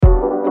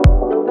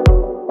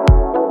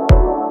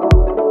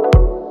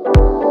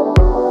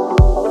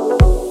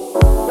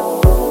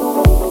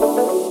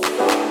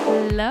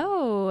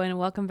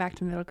welcome back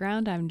to Middle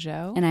Ground. I'm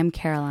Joe. And I'm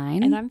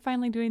Caroline. And I'm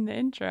finally doing the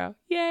intro.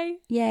 Yay.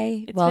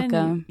 Yay. It's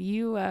Welcome. been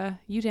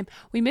you, Tim.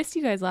 We missed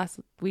you guys last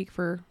week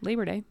for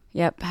Labor Day.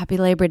 Yep. Happy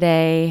Labor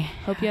Day.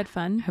 Hope you had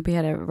fun. Hope you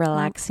had a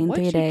relaxing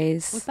 3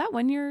 days. Was that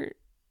when your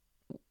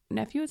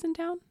nephew was in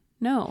town?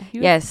 No.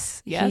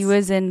 Yes. He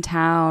was in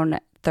town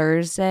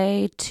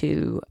Thursday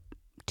to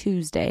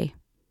Tuesday.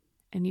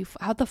 And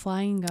how'd the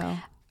flying go?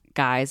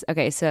 Guys,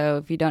 okay,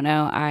 so if you don't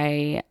know,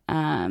 I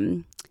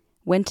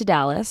went to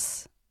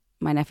Dallas.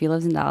 My nephew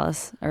lives in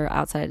Dallas, or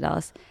outside of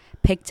Dallas.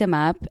 Picked him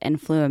up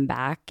and flew him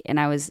back. And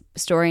I was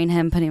storying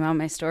him, putting him on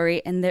my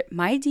story. And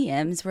my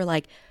DMs were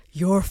like,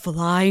 "You're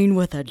flying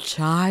with a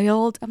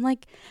child?" I'm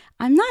like,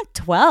 I'm not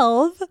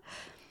 12.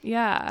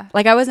 Yeah.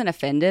 Like, I wasn't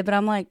offended, but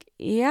I'm like,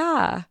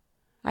 yeah,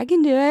 I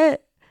can do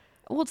it.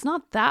 Well, it's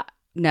not that.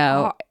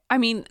 No. I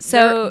mean,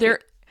 so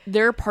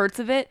there are parts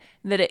of it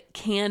that it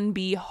can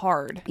be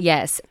hard.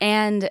 Yes.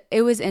 And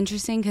it was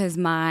interesting because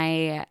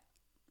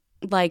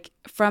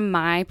from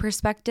my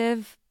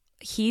perspective,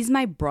 he's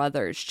my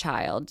brother's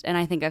child. And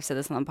I think I've said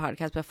this on the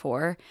podcast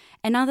before.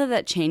 And not that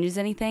that changes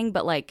anything,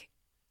 but like,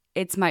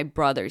 it's my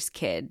brother's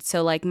kid.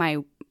 So like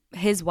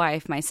his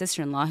wife, my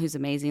sister-in-law, who's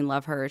amazing,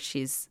 love her.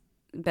 She's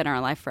been in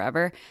our life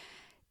forever.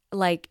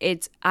 Like,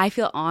 I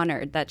feel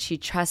honored that she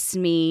trusts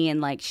me,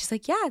 and like, she's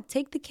like, yeah,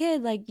 take the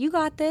kid. Like, you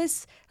got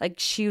this. Like,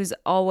 she's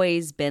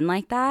always been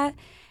like that.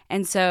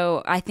 And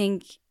so I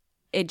think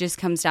it just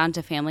comes down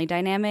to family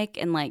dynamic.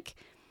 And like,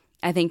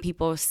 I think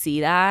people see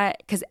that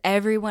because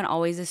everyone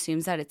always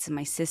assumes that it's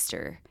my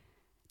sister.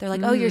 They're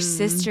like, oh, your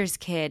sister's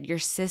kid, your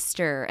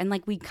sister. And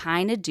like, we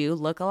kind of do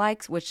look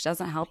alike, which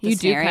doesn't help the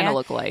scenario. You do kind of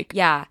look alike.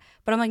 Yeah.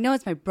 But I'm like, no,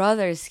 it's my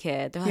brother's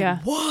kid. They're like, yeah.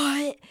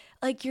 What?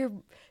 Like, your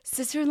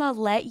sister-in-law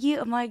let you?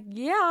 I'm like,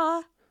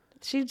 yeah,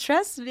 she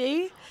trusts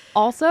me.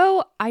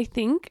 Also, I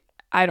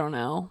don't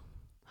know.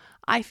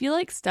 I feel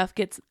like stuff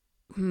gets,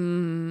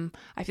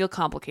 I feel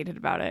complicated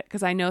about it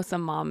because I know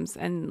some moms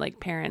and like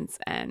parents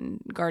and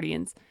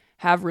guardians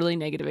have really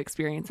negative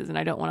experiences, and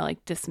I don't want to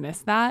like dismiss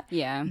that.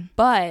 Yeah.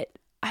 But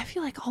I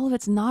feel like all of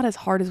it's not as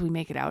hard as we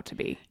make it out to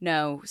be.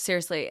 No,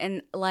 seriously.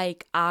 And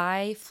like,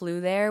 I flew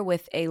there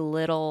with a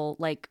little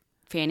like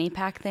fanny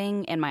pack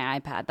thing and my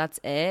iPad. That's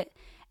it.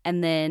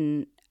 And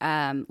then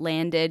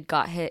landed,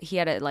 got hit. He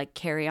had a like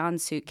carry-on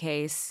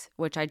suitcase,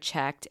 which I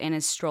checked, and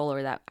his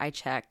stroller that I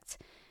checked.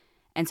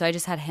 And so I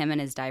just had him in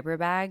his diaper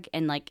bag,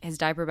 and like his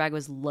diaper bag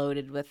was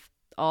loaded with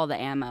all the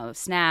ammo,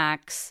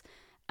 snacks.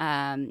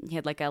 He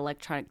had like an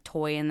electronic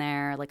toy in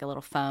there, like a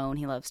little phone.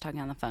 He loves talking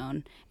on the phone,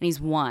 and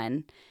he's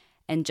 1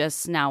 and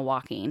just now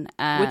walking.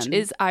 Which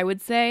is, I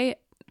would say,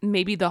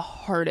 maybe the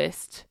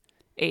hardest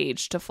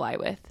age to fly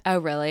with. Oh,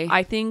 really?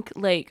 I think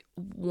like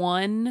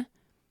 1,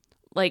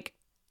 like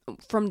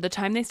from the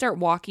time they start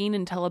walking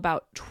until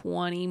about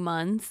 20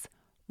 months,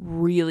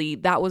 really,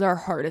 that was our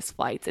hardest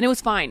flights. And it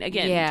was fine.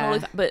 Again, totally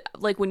fine. But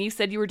like when you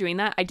said you were doing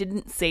that, I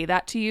didn't say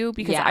that to you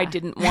because I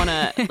didn't want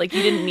to, like,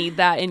 you didn't need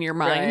that in your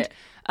mind.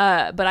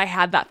 Right. But I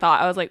had that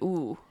thought. I was like,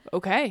 ooh,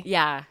 okay.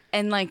 Yeah.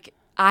 And like,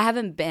 I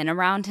haven't been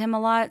around him a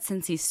lot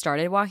since he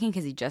started walking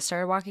because he just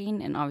started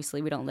walking. And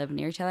obviously we don't live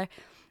near each other.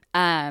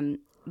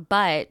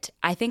 But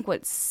I think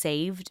what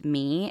saved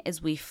me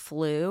is we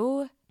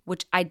flew,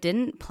 which I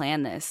didn't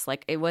plan this.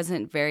 Like, it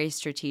wasn't very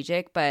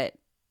strategic, but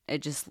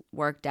it just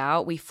worked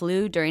out. We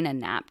flew during a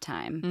nap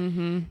time.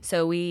 Mm-hmm.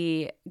 So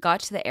we got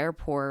to the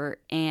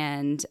airport,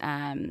 and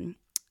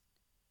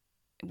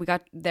we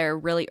got there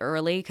really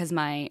early because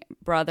my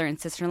brother and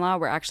sister-in-law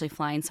were actually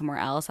flying somewhere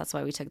else. That's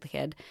why we took the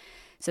kid.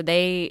 So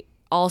they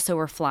also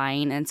were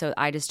flying, and so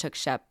I just took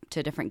Shep to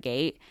a different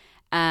gate.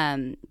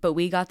 But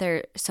we got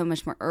there so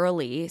much more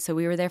early. So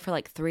we were there for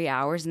like 3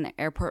 hours in the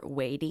airport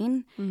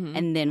waiting. Mm-hmm.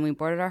 And then we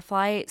boarded our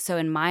flight. So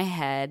in my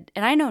head,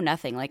 and I know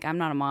nothing, like I'm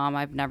not a mom,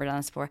 I've never done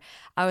this before.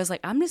 I was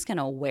like, I'm just going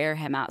to wear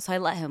him out. So I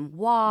let him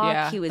walk.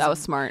 Yeah, that was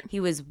smart. He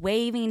was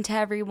waving to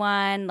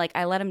everyone. Like,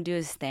 I let him do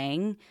his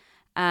thing.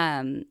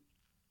 And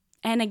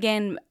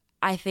again,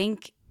 I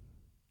think,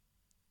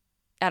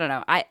 I don't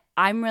know.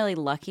 I'm really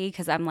lucky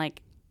because I'm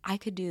like, I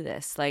could do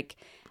this. Like,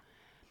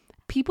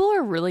 people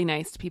are really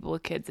nice to people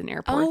with kids in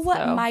airports. Oh,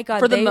 though, my God.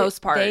 For the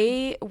most part.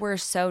 They were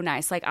so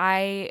nice. Like,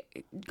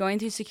 going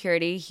through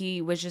security,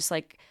 he was just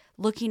like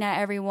looking at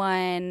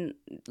everyone.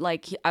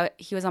 Like,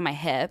 he was on my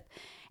hip.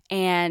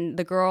 And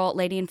the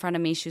lady in front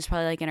of me, she was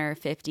probably like in her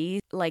 50s.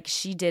 Like,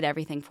 she did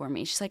everything for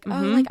me. She's like,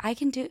 oh, like, I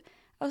can do.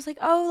 I was like,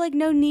 oh, like,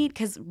 no need.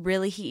 Because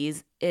really, he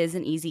is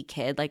an easy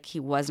kid. Like, he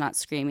was not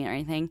screaming or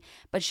anything.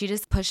 But she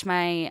just pushed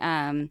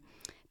my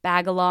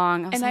bag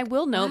along. I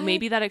will note,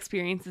 maybe that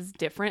experience is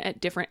different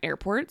at different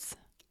airports.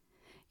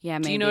 Yeah,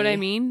 maybe. Do you know what I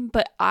mean?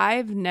 But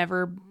I've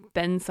never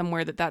been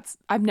somewhere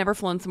I've never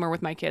flown somewhere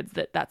with my kids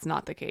that's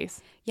not the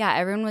case. Yeah,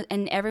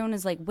 everyone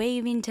was like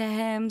waving to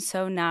him,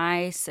 so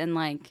nice and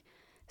like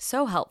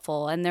so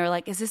helpful. And they're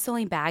like, is this the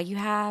only bag you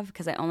have?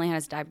 Because I only had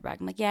his diaper bag.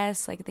 I'm like,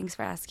 yes, like, thanks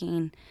for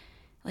asking.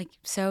 Like,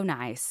 so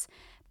nice.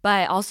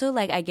 But also,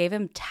 like, I gave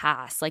him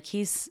tasks. Like,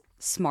 he's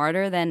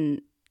smarter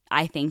than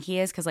I think he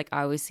is because like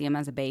I always see him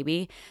as a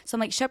baby. So I'm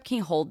like, Shep, can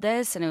you hold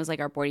this? And it was like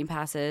our boarding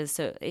passes.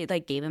 So it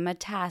like gave him a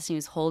task and he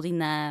was holding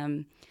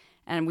them.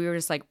 And we were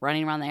just like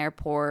running around the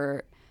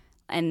airport.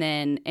 And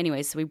then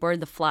anyway, so we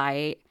boarded the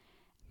flight,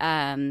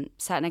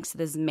 sat next to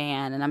this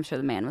man. And I'm sure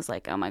the man was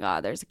like, oh my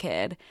God, there's a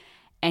kid.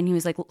 And he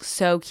was like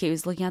so cute. He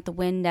was looking out the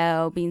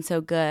window, being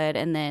so good.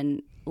 And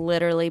then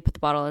literally put the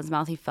bottle in his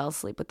mouth. He fell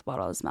asleep with the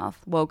bottle in his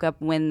mouth. Woke up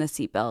when the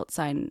seatbelt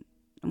sign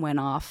went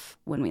off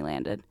when we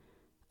landed.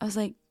 I was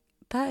like,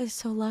 that is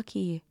so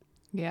lucky.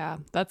 Yeah,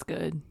 that's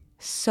good.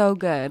 So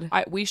good.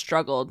 We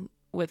struggled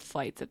with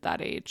flights at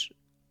that age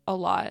a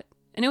lot.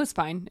 And it was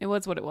fine. It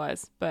was what it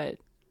was. But,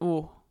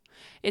 ooh.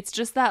 It's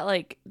just that,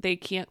 like, they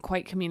can't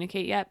quite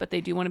communicate yet, but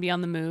they do want to be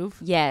on the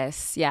move.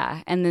 Yes,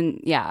 yeah. And then,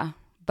 yeah.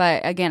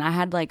 But, again, I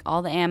had, like,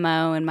 all the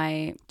ammo and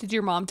my... Did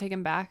your mom take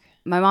him back?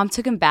 My mom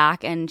took him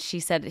back, and she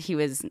said he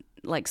was,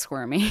 like,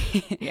 squirmy.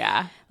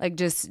 Yeah. Like,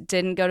 just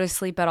didn't go to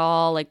sleep at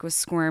all, like, was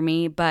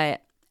squirmy.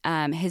 But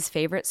his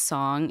favorite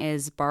song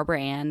is Barbara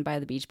Ann by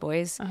the Beach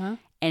Boys. Uh-huh.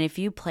 And if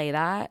you play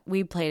that,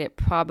 we played it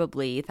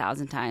probably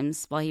 1,000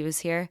 times while he was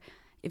here.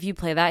 If you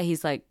play that,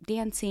 he's, like,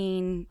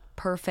 dancing,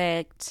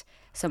 perfect.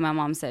 So my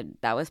mom said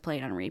that was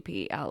playing on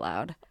repeat out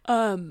loud.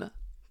 What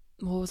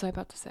was I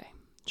about to say?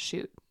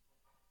 Shoot.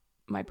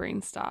 My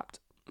brain stopped.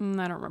 I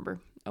don't remember.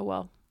 Oh,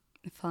 well.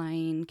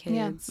 Flying kids.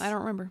 Yeah, I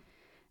don't remember.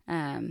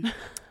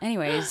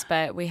 Anyways,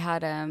 but we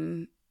had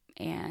him,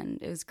 and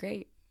it was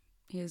great.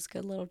 He was a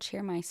good little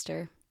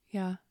cheermeister.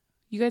 Yeah.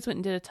 You guys went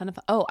and did a ton of...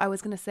 Oh, I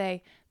was going to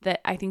say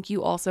that I think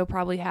you also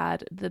probably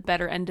had the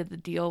better end of the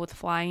deal with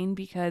flying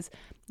because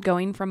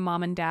going from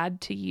mom and dad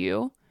to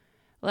you,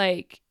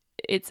 like...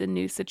 It's a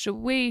new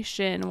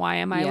situation. Why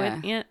am I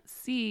with Aunt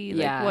C?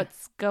 Like,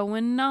 what's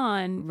going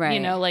on? Right.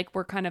 You know, like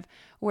we're kind of,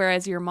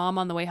 whereas your mom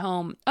on the way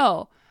home,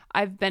 oh,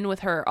 I've been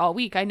with her all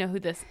week. I know who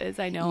this is.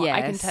 I know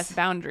I can test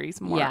boundaries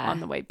more on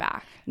the way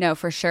back. No,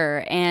 for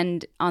sure.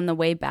 And on the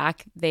way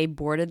back, they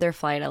boarded their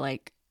flight at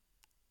like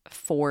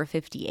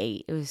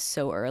 4:58. It was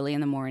so early in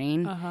the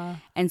morning. Uh-huh.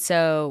 And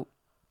so,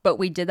 but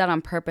we did that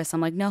on purpose.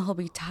 I'm like, no, he'll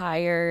be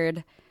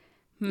tired.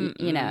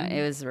 You know,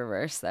 it was the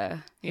reverse though.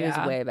 It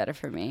was way better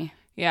for me.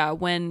 Yeah,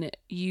 when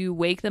you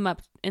wake them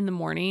up in the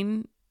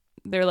morning,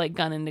 they're like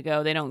gunning to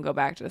go. They don't go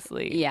back to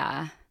sleep.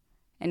 Yeah.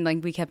 And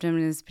like we kept him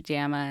in his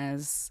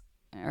pajamas,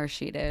 or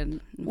she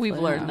did. We've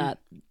learned that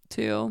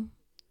too.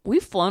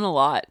 We've flown a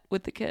lot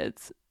with the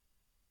kids.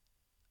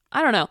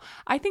 I don't know.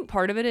 I think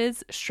part of it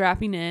is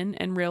strapping in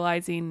and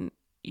realizing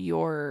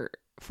you're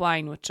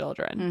flying with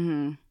children.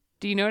 Mm-hmm.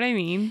 Do you know what I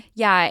mean?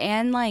 Yeah,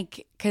 and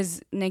like,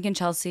 because Nick and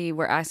Chelsea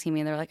were asking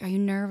me, they're like, are you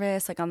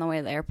nervous? Like on the way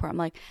to the airport. I'm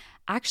like,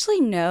 actually,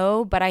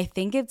 no, but I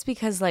think it's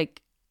because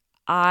like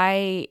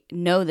I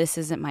know this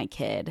isn't my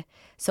kid.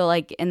 So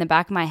like in the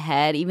back of my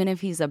head, even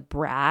if he's a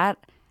brat,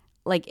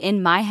 like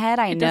in my head,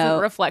 I know. It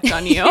doesn't reflect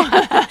on you.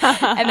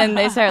 And then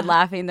they start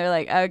laughing. They're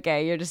like,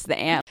 okay, you're just the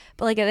aunt.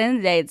 But like at the end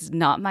of the day, it's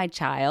not my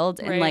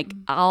child. And like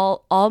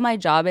all my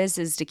job is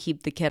to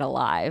keep the kid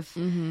alive.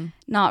 Mm-hmm.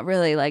 Not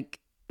really like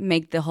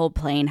make the whole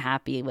plane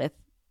happy with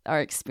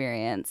our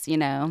experience, you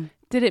know?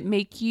 Did it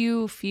make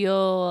you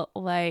feel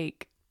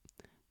like,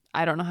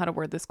 I don't know how to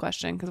word this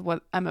question because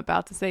what I'm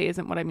about to say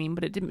isn't what I mean,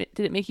 but did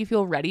it make you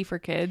feel ready for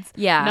kids?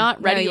 Yeah.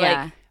 Not ready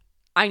like,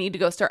 I need to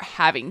go start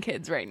having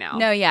kids right now.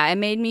 No, yeah. It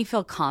made me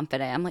feel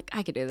confident. I'm like,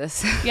 I could do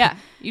this. Yeah,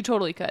 you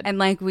totally could. And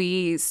like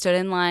we stood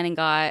in line and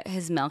got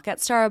his milk at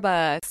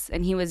Starbucks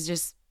and he was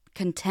just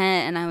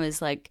content. And I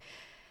was like,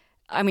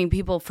 I mean,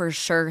 people for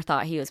sure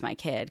thought he was my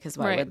kid because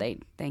why would they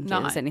think he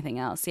was anything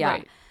else? Yeah.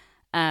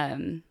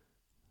 Right.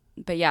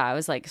 But yeah, I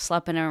was like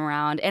schlepping him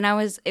around and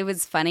it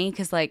was funny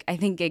because like, I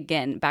think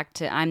again, back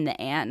to I'm the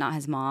aunt, not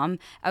his mom.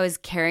 I was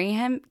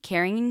carrying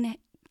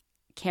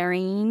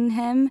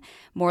him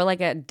more like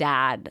a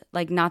dad.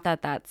 Like, not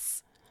that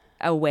that's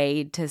a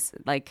way to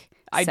like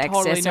I sexist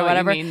totally know or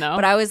whatever. What you mean, though.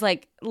 But I was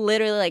like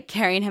literally like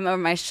carrying him over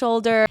my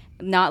shoulder,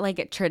 not like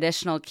a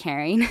traditional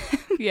carrying.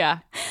 Yeah.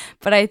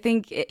 But I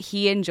think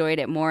he enjoyed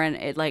it more and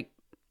it like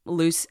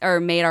loose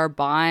or made our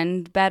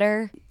bond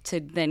better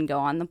to then go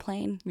on the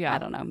plane. Yeah. I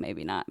don't know,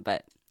 maybe not,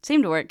 but it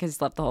seemed to work because he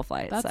slept the whole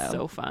flight. That's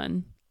so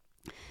fun.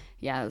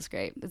 Yeah, it was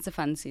great. It's a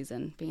fun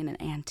season being an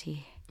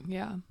auntie.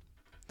 Yeah.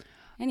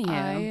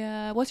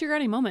 Anyhow, what's your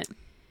granny moment?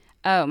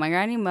 Oh, my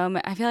granny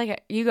moment. I feel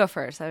like you go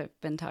first. I've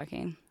been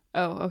talking.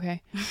 Oh,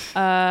 okay.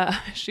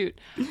 Shoot,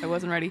 I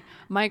wasn't ready.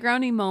 My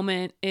granny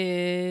moment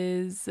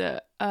is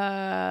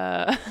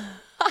I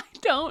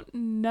don't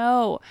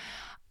know.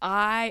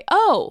 I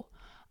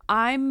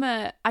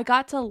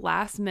got to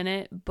last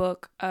minute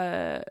book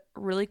a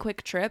really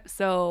quick trip.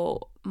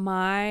 So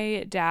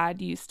my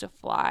dad used to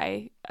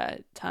fly a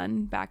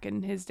ton back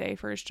in his day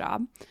for his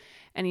job,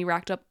 and he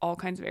racked up all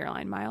kinds of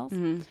airline miles.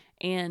 Mm-hmm.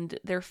 And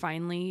they're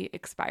finally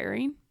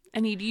expiring.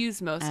 And he'd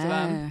used most of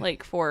them,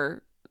 like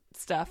for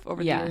stuff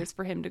over the years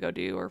for him to go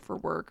do or for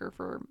work or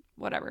for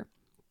whatever.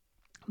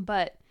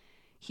 But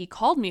he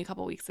called me a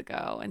couple weeks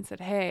ago and said,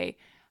 hey,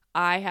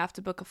 I have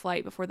to book a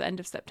flight before the end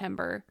of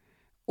September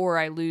or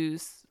I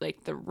lose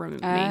like the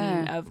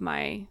remaining of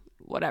my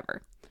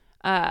whatever.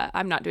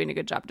 I'm not doing a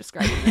good job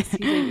describing this.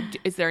 He's like,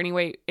 is there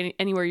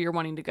anywhere you're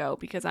wanting to go?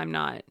 Because I'm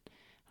not.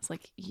 I was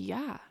like,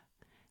 yeah.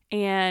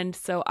 And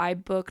so I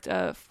booked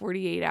a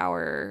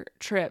 48-hour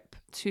trip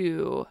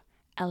to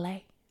LA.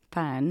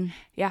 Fun.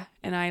 Yeah.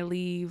 And I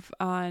leave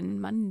on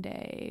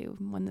Monday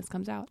when this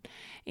comes out.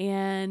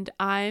 And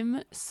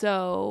I'm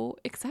so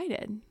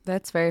excited.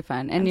 That's very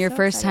fun. And your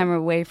first time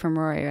away from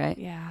Rory, right?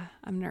 Yeah.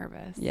 I'm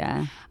nervous.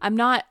 Yeah. I'm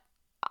not,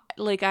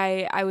 like,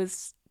 I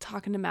was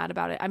talking to Matt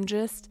about it.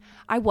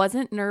 I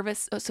wasn't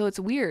nervous. So it's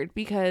weird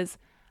because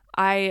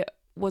I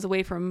was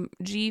away from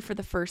G for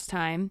the first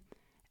time.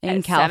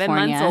 In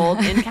California. 7 months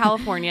old in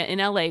California, in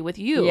LA with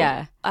you.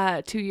 Yeah.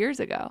 2 years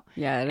ago.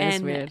 Yeah, it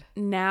is weird.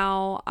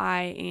 Now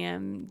I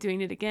am doing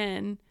it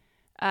again.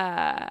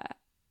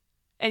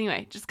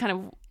 Anyway, just kind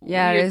of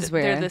yeah, weird. It is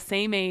weird. They're the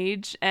same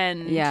age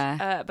and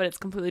but it's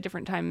completely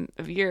different time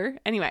of year.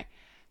 Anyway,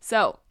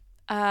 so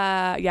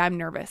yeah, I'm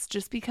nervous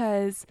just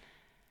because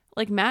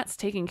like Matt's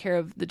taking care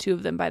of the two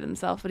of them by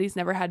themselves, but he's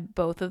never had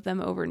both of them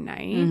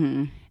overnight.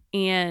 Mm-hmm.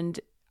 And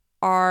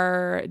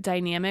our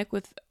dynamic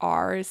with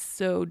R is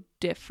so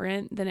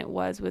different than it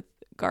was with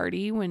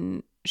Gardy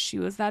when she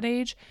was that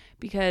age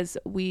because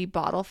we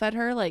bottle fed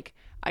her. Like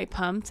I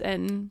pumped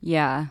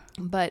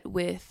but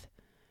with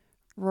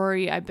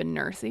Rory, I've been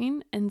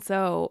nursing. And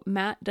so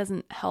Matt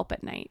doesn't help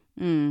at night.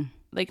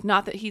 Like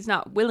not that he's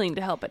not willing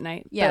to help at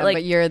night. Yeah,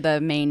 but you're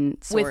the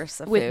main source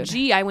of food. With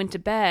G, I went to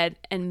bed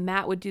and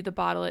Matt would do the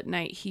bottle at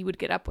night. He would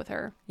get up with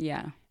her.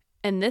 Yeah.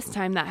 And this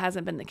time that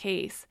hasn't been the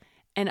case.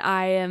 And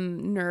I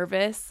am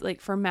nervous,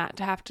 like, for Matt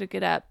to have to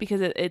get up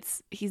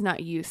because he's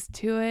not used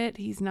to it.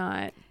 He's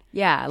not.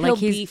 Yeah, like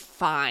he'll be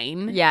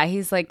fine. Yeah,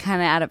 he's like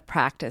kind of out of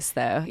practice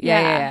though.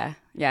 Yeah,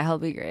 he'll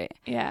be great.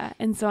 Yeah,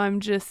 and so I'm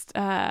just,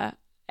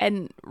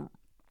 and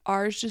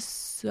R's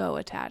just so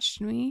attached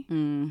to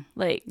me.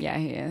 Like, yeah,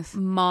 he is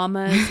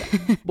mama's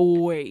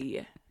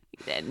boy.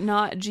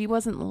 G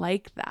wasn't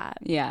like that.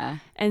 Yeah,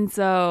 and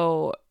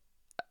so,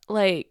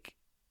 like,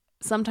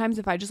 sometimes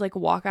if I just like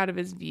walk out of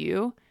his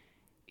view,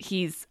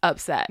 he's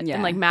upset. Yeah.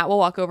 And like Matt will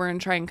walk over and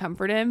try and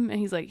comfort him and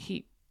he's like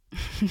he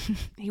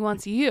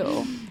wants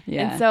you.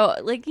 Yeah. And so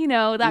like, you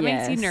know, that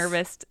makes you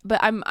nervous,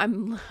 but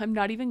I'm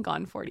not even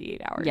gone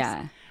 48 hours.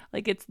 Yeah.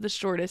 Like it's the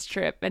shortest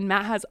trip and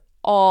Matt has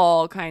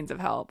all kinds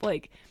of help.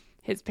 Like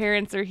his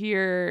parents are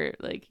here,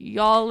 like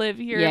y'all live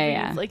here.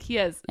 Yeah. Like he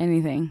has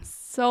anything.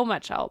 So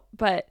much help,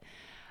 but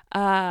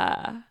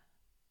I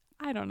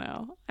don't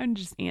know. I'm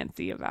just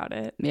antsy about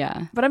it.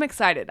 Yeah. But I'm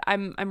excited.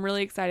 I'm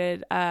really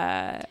excited.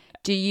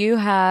 Do you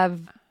have,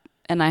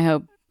 and I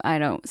hope I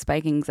don't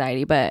spike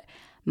anxiety, but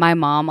my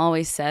mom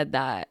always said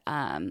that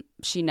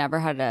she never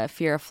had a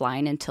fear of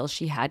flying until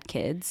she had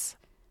kids.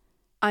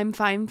 I'm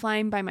fine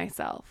flying by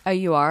myself. Oh,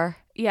 you are?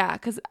 Yeah,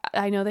 because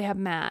I know they have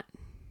Matt.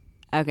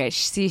 Okay.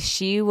 See,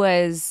 she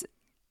was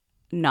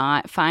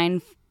not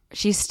fine.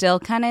 She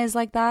still kind of is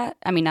like that.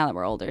 I mean, now that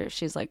we're older,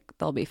 she's like,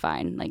 they'll be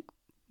fine. Like,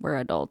 we're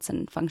adults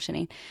and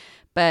functioning.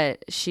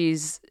 But she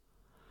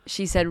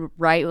said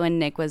right when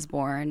Nick was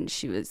born,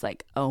 she was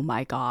like, oh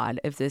my God,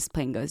 if this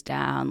plane goes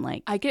down,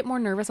 like. I get more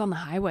nervous on the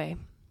highway.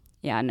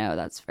 Yeah, no,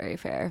 that's very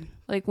fair.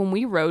 Like when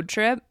we road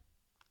trip.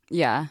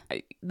 Yeah.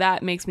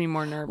 That makes me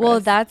more nervous. Well,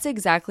 that's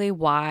exactly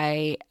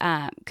why,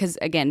 because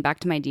again, back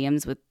to my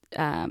DMs with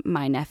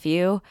my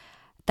nephew,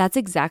 that's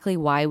exactly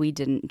why we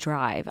didn't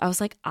drive. I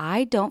was like,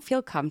 I don't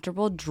feel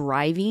comfortable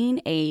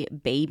driving a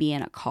baby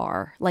in a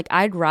car. Like,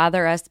 I'd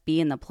rather us be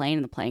in the plane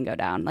and the plane go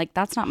down. Like,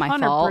 that's not my 100%.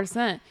 Fault.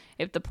 100%.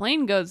 If the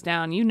plane goes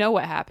down, you know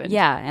what happened.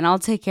 Yeah, and I'll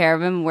take care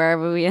of him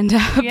wherever we end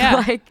up. Yeah.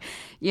 Like,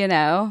 you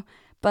know.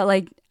 But,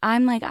 like,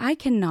 I'm like, I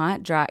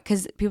cannot drive.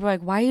 Because people are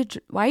like, why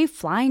are you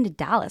flying to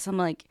Dallas? I'm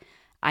like,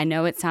 I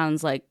know it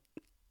sounds like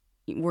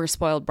we're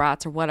spoiled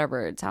brats or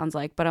whatever it sounds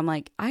like. But I'm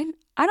like, I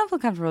don't feel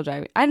comfortable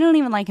driving. I don't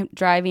even like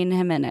driving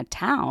him in a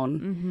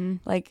town,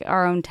 like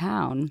our own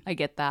town. I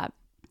get that.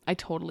 I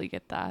totally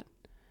get that.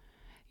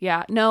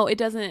 Yeah. No, it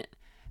doesn't,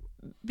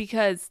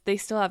 because they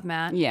still have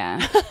Matt.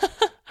 Yeah.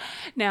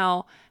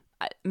 Now,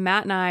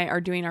 Matt and I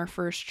are doing our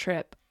first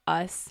trip,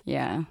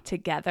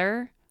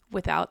 together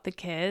without the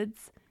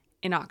kids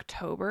in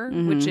October,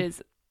 which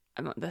is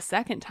the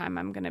second time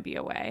I'm going to be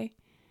away.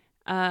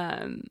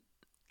 And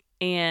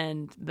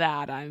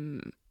that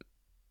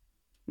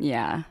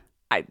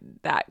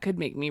that could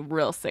make me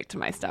real sick to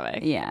my stomach.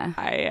 Yeah.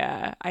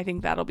 I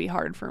think that'll be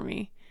hard for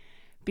me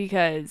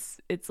because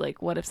it's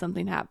like, what if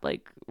something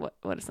what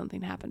if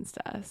something happens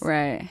to us?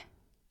 Right.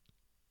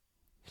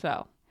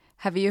 So,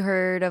 have you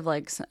heard of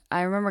like,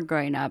 I remember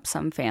growing up,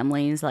 some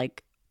families,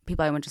 like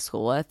people I went to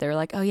school with, they're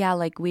like, oh yeah,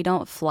 like we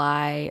don't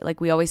fly, like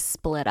we always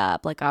split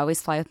up. Like I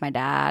always fly with my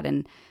dad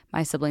and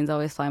my siblings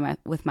always fly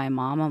with my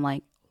mom. I'm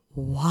like,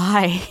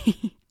 why?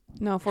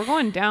 No, if we're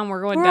going down,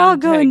 we're down all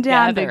going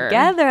down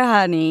together,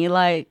 honey.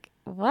 Like,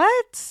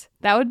 what?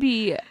 That would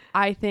be,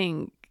 I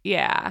think,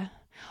 yeah.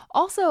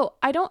 Also,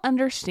 I don't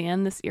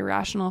understand this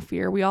irrational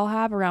fear we all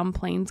have around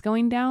planes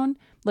going down,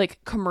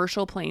 like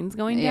commercial planes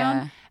going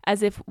down,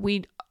 as if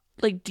we,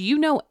 like, do you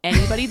know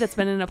anybody that's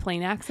been in a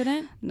plane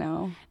accident?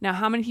 No. Now,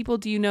 how many people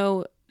do you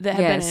know that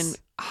have been in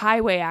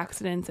highway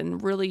accidents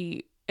and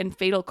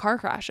fatal car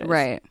crashes.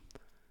 Right.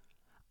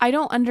 I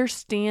don't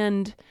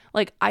understand.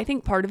 Like, I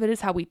think part of it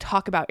is how we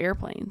talk about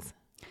airplanes.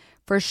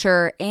 For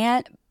sure.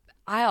 And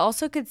I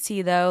also could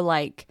see, though,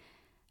 like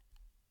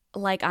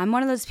I'm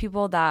one of those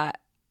people that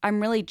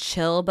I'm really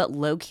chill, but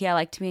low-key I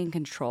like to be in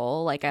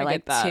control. Like, I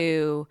like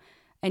to,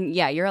 and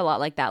yeah, you're a lot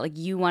like that. Like,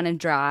 you want to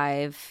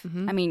drive.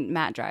 Mm-hmm. I mean,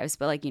 Matt drives,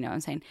 but like, you know what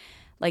I'm saying?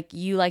 Like,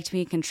 you like to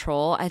be in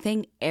control. I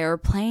think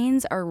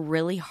airplanes are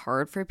really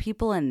hard for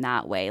people in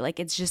that way. Like,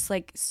 it's just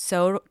like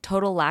so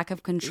total lack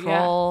of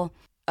control. Yeah.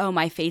 Oh,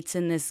 my fate's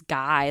in this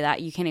guy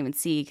that you can't even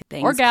see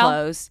things or gal.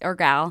 Close. Or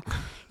gal,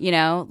 you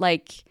know,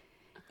 like,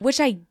 which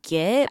I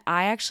get.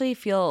 I actually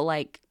feel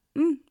like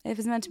if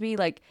it's meant to be,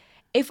 like,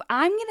 if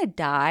I'm going to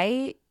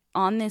die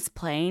on this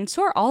plane,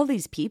 so are all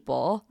these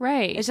people.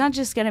 Right. It's not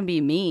just going to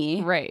be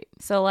me. Right.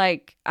 So,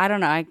 like, I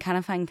don't know. I kind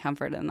of find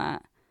comfort in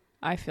that.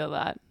 I feel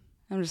that.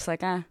 I'm just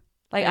like,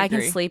 Like, I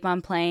can sleep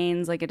on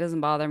planes. Like, it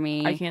doesn't bother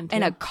me. I can too.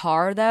 In a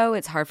car, though,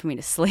 it's hard for me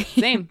to sleep.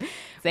 Same.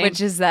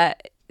 Which is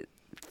that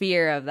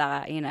fear of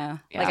that, you know?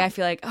 Yeah. Like, I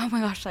feel like, oh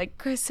my gosh, like,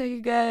 Chris, are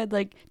you good?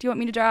 Like, do you want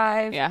me to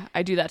drive? Yeah,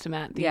 I do that to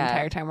Matt the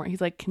entire time where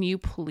he's like, can you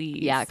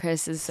please? Yeah,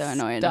 Chris is so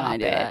annoyed when I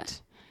do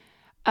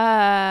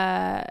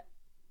that.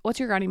 What's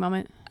your grinding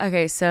moment?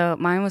 Okay, so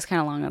mine was kind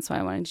of long. That's why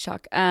I wanted to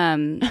talk.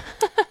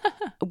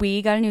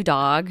 We got a new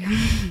dog.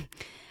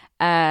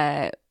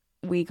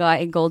 We got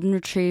a golden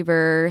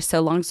retriever.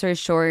 So long story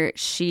short,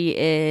 she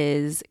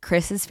is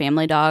Chris's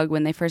family dog.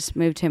 When they first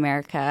moved to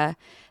America,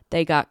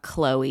 they got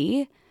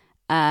Chloe.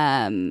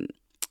 Don't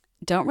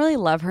really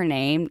love her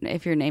name.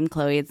 If you're named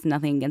Chloe, it's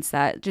nothing against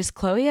that. Just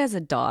Chloe as a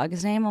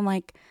dog's name. I'm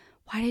like,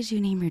 why did you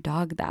name your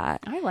dog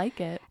that? I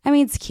like it. I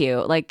mean, it's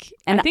cute. Like,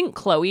 and I think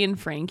Chloe and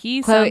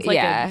Frankie sounds like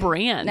a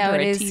brand or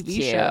a TV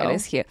cute. show. It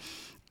is cute.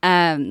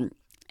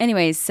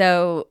 Anyways,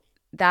 so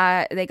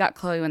that they got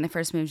Chloe when they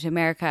first moved to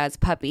America as a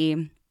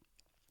puppy.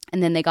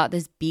 And then they got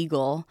this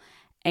beagle,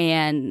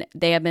 and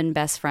they have been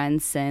best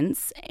friends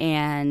since,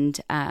 and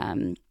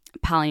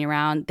palling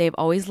around. They've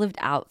always lived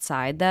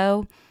outside,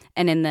 though,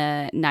 and in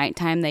the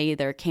nighttime, they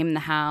either came in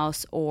the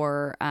house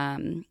or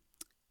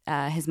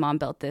his mom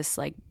built this,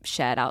 like,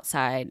 shed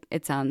outside.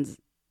 It sounds,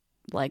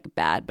 like,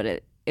 bad, but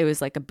it was,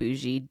 like, a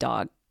bougie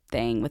dog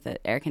thing with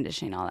the air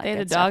conditioning and all that. They had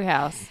a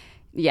doghouse.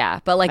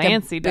 Yeah, but, like,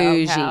 fancy a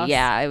bougie. Doghouse.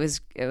 Yeah, it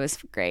was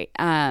great.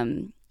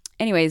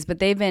 Anyways, but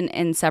they've been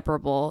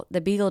inseparable.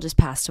 The beagle just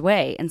passed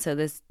away. And so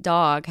this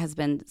dog has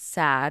been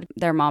sad.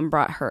 Their mom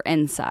brought her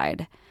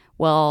inside.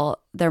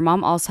 Well, their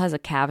mom also has a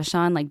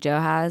Cavachon like Joe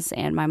has.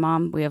 And my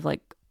mom, we have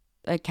like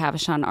a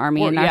Cavachon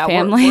army in our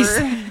families.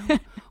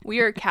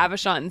 We are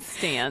Cavachon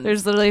stands.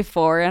 There's literally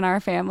 4 in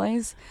our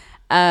families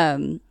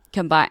combined.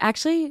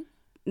 Actually,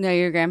 no,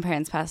 your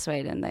grandparents passed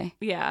away, didn't they?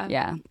 Yeah.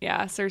 Yeah.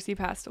 Yeah. Cersei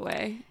passed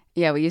away.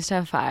 Yeah, we used to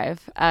have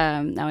 5.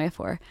 Now we have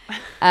 4.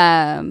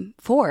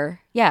 4.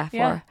 Yeah,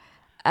 4.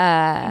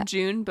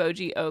 June,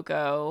 Boji,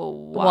 Oko,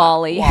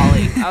 Wally.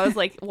 I was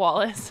like,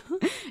 Wallace.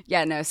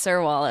 Yeah, no,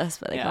 Sir Wallace,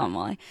 but they call him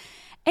Wally.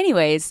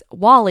 Anyways,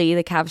 Wally,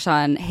 the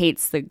Cavachon,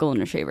 hates the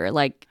golden retriever.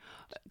 Like,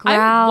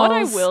 growls. What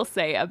I will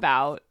say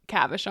about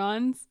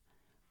Cavachons,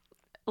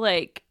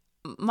 like,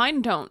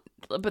 mine don't,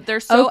 but they're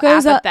so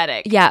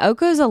apathetic.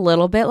 Oko's a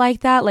little bit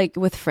like that, like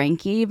with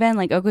Frankie even.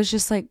 Like, Oko's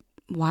just like,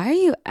 why are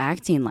you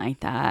acting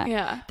like that?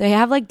 Yeah. They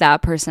have like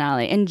that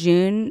personality. And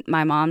June,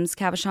 my mom's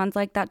Cavachon's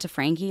like that to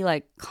Frankie.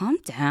 Like, calm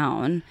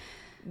down.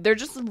 They're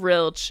just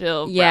real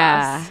chill.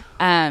 Yeah.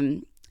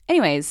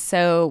 Anyways,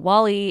 so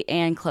Wally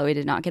and Chloe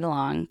did not get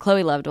along.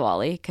 Chloe loved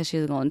Wally because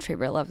she's a golden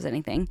retriever, loves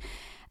anything.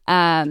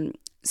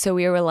 So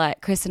we were like,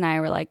 Chris and I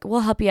were like,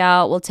 we'll help you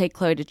out. We'll take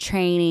Chloe to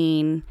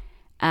training,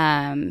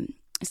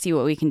 see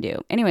what we can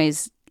do.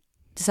 Anyways,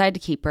 decided to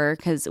keep her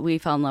because we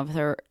fell in love with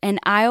her. And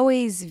I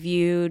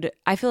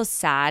feel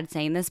sad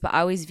saying this, but I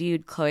always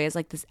viewed Chloe as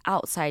like this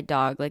outside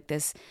dog, like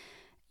this,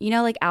 you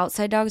know, like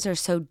outside dogs are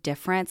so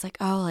different. It's like,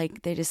 oh,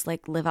 like they just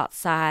like live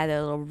outside, they're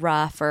a little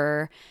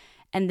rougher.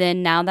 And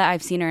then now that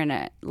I've seen her in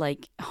a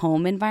like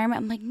home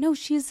environment, I'm like, no,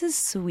 she's the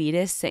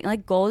sweetest thing.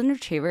 Like, golden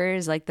retriever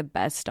is like the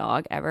best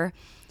dog ever.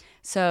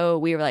 So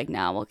we were like,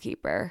 no, we'll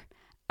keep her.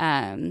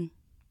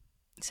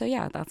 So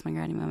yeah, that's my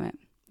grinding moment.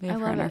 We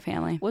have her in our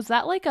family. Was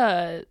that like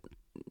a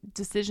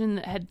decision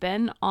that had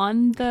been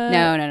on the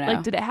No.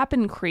 Like, did it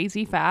happen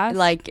crazy fast?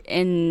 Like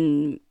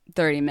in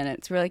 30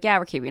 minutes we're like, yeah,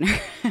 we're keeping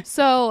her.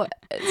 So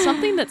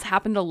something that's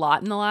happened a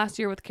lot in the last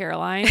year with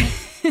Caroline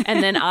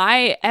and then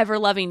I ever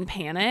loving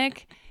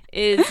panic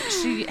is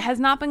she has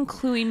not been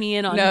cluing me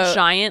in on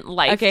giant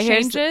life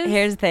changes.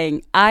 Here's the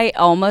thing. I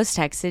almost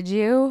texted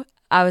you.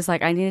 I was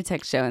like, I need to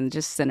text Joe and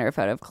just send her a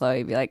photo of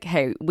Chloe. Be like,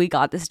 hey, we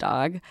got this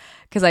dog.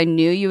 Because I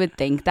knew you would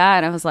think that.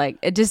 And I was like,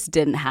 it just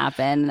didn't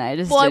happen. And I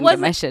just didn't get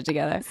my shit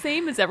together.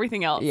 Same as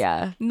everything else.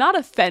 Yeah. Not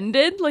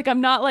offended. Like,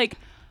 I'm like,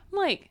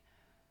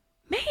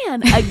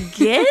 man,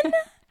 again?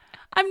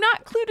 I'm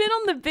not clued in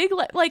on the big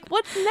like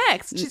what's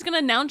next? She's gonna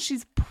announce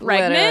she's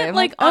pregnant, Literally.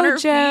 like on her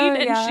Joe,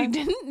 feed, and yeah. she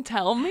didn't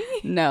tell me.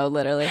 No,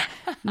 literally.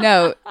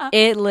 No,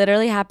 it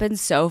literally happened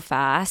so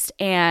fast.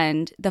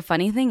 And the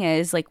funny thing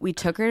is, like, we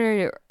took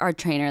her to our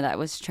trainer that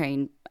was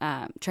trained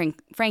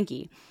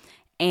Frankie,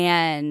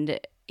 and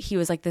he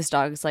was like, "This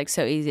dog is like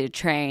so easy to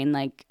train,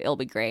 like it'll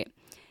be great."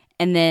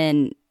 And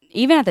then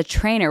even at the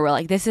trainer, we're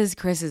like, "This is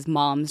Chris's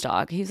mom's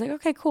dog." He was like,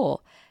 "Okay,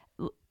 cool."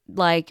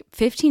 Like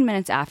 15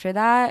 minutes after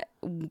that,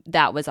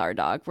 that was our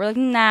dog. We're like,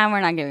 "Nah, we're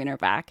not giving her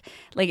back."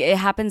 Like, it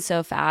happened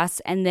so fast.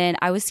 And then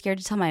I was scared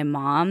to tell my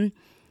mom,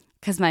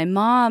 because my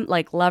mom,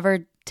 like, love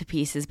her to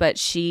pieces, but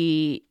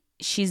she's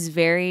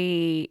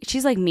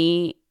like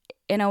me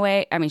in a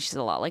way. I mean, she's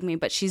a lot like me,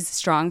 but she's a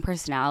strong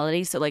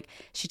personality. So, like,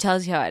 she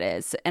tells you how it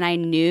is. And I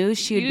knew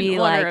she would be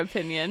like, her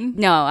opinion.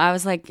 No, I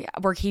was like,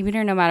 we're keeping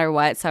her no matter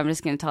what. So I'm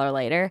just going to tell her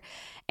later.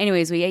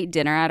 Anyways, we ate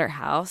dinner at her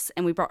house,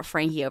 and we brought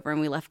Frankie over,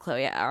 and we left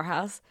Chloe at our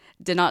house.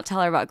 Did not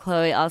tell her about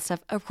Chloe, all that stuff.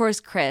 Of course,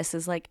 Chris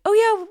is like, "Oh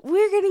yeah,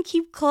 we're going to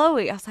keep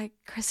Chloe." I was like,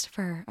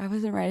 "Christopher, I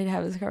wasn't ready to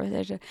have this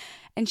conversation."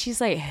 And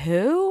she's like,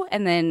 "Who?"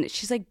 And then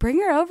she's like, "Bring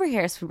her over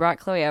here." So we brought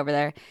Chloe over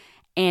there,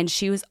 and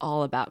she was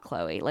all about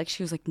Chloe. Like,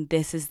 she was like,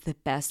 "This is the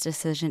best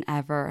decision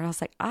ever." And I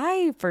was like,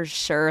 "I for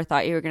sure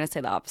thought you were going to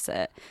say the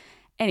opposite."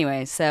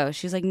 Anyway, so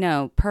she's like,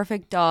 "No,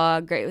 perfect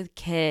dog, great with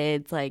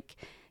kids, like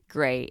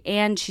great."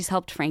 And she's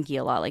helped Frankie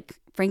a lot. Like,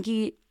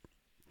 Frankie's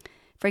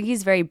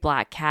very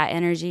black cat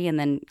energy, and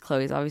then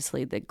Chloe's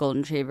obviously the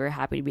golden retriever,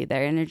 happy to be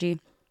there energy.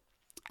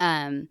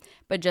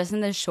 But just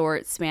in the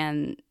short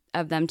span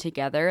of them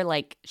together,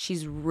 like,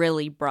 she's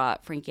really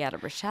brought Frankie out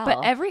of Rochelle.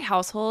 But every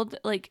household,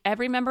 like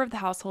every member of the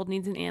household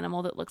needs an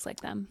animal that looks like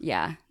them.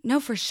 Yeah.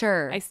 No, for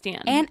sure. I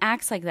stand. And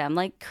acts like them.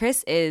 Like,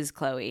 Chris is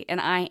Chloe, and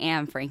I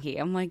am Frankie.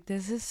 I'm like,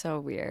 this is so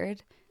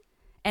weird.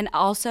 And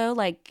also,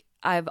 like,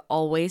 I've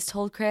always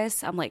told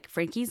Chris, I'm like,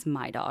 Frankie's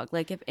my dog.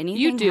 Like, if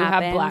anything you do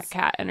happens, have black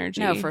cat energy.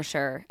 No, for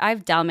sure. I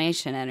have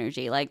Dalmatian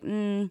energy. Like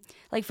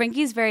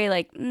Frankie's very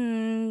like,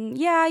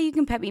 yeah, you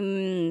can pet me,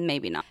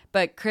 maybe not.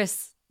 But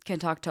Chris can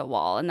talk to a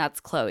wall, and that's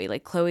Chloe.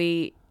 Like,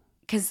 Chloe,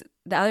 because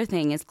the other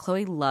thing is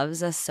Chloe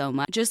loves us so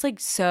much. Just like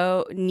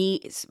so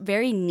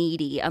very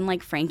needy.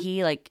 Unlike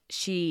Frankie, like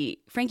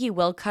Frankie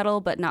will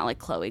cuddle, but not like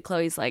Chloe.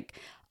 Chloe's like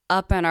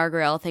up on our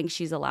grill, thinks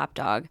she's a lap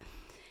dog.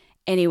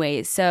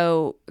 Anyway,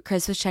 so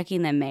Chris was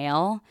checking the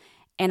mail,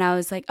 and I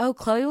was like, "Oh,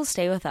 Chloe will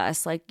stay with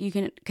us. Like, you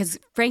can," because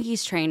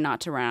Frankie's trained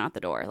not to run out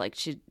the door. Like,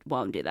 she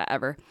won't do that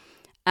ever.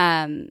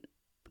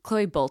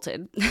 Chloe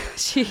bolted.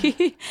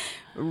 She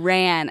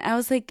ran. I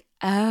was like,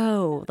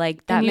 "Oh,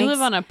 like that." And you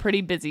live on a pretty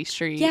busy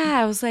street.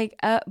 Yeah, I was like,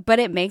 but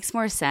it makes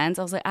more sense.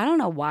 I was like, I don't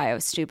know why I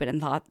was stupid and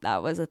thought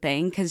that was a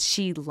thing, because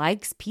she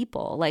likes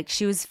people. Like,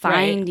 she was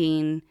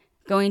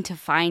going to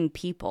find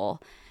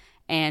people.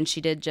 And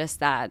she did just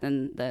that.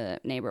 Then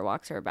the neighbor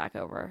walks her back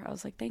over. I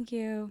was like, "Thank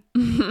you."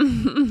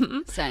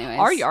 So anyways.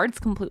 Our yard's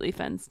completely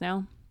fenced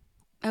now.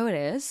 Oh, it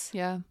is?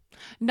 Yeah.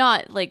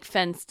 Not like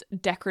fenced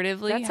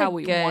decoratively. That's how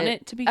we want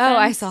it to be fenced. Oh,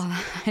 I saw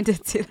that. I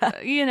did see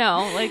that. You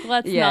know, like,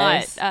 let's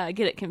not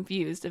get it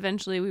confused.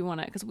 Eventually we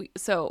want to,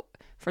 so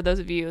for those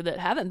of you that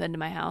haven't been to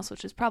my house,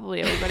 which is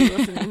probably everybody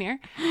listening here,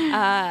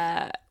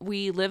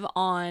 we live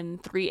on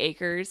 3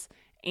 acres,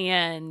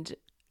 and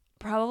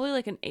probably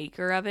like an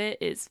acre of it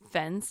is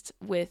fenced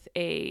with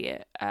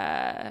a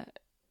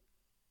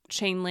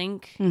chain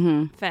link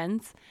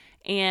fence,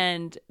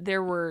 and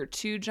there were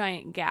 2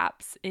 giant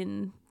gaps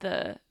in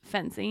the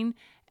fencing,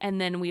 and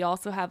then we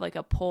also have like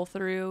a pull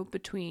through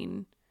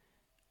between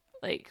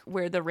like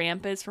where the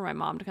ramp is for my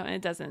mom to come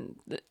in.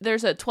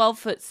 There's a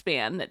 12-foot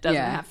span that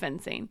doesn't have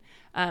fencing,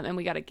 and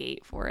we got a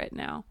gate for it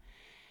now,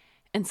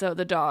 and so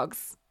the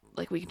dogs,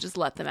 like, we can just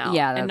let them out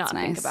and not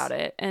think about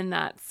it. And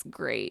that's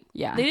great.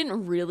 Yeah. They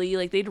didn't really,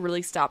 like, they'd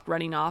really stopped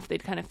running off.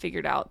 They'd kind of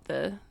figured out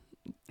the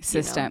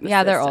system.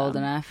 They're old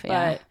enough.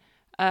 Yeah.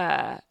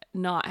 But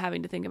not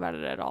having to think about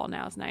it at all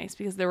now is nice,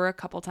 because there were a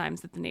couple times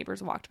that the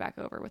neighbors walked back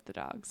over with the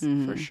dogs,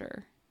 for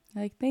sure.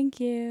 Like, "Thank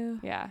you."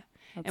 Yeah.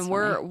 That's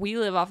and we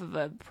live off of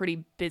a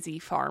pretty busy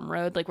farm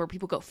road, like, where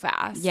people go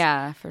fast.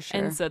 Yeah, for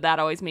sure. And so that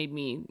always made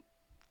me,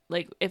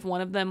 like, if one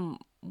of them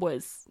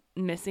was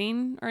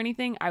missing or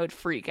anything, I would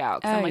freak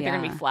out, because I'm like, they're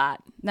gonna be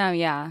flat. No,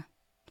 yeah,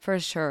 for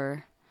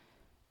sure.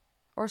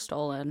 Or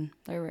stolen.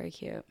 They're very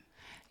cute.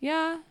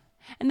 Yeah.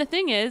 And the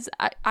thing is,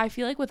 I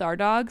feel like with our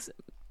dogs,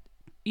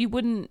 you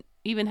wouldn't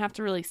even have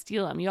to really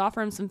steal them. You offer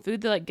them some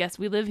food, they're like, "Guess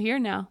we live here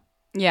now."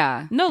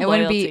 Yeah. No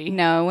loyalty.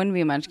 It wouldn't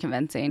be much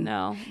convincing.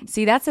 No.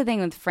 See, that's the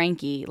thing with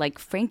Frankie. Like,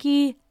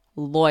 Frankie,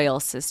 loyal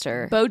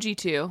sister. Boji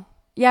too.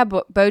 Yeah,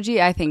 Boji,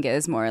 I think,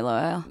 is more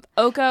loyal.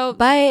 Oko,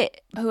 but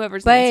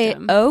whoever's next to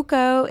him.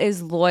 Oko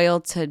is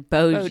loyal to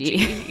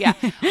Boji. Yeah,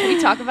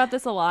 we talk about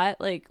this a lot.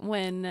 Like,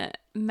 when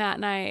Matt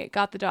and I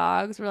got the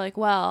dogs, we're like,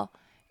 well,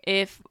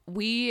 if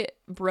we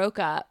broke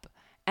up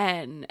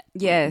and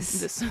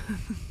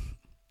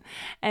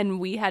and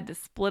we had to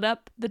split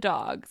up the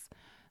dogs,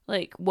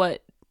 like,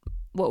 what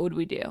would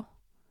we do?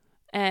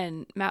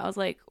 And Matt was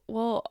like,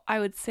 well, I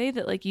would say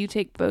that, like, you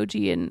take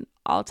Boji and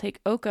I'll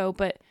take Oko,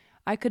 but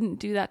I couldn't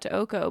do that to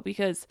Oko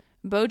because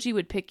Boji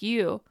would pick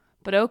you,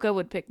 but Oko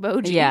would pick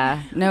Boji.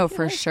 Yeah, no,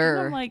 for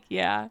sure. I'm like,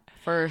 yeah,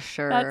 for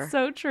sure. That's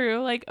so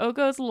true. Like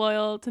Oko's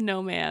loyal to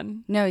no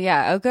man. No,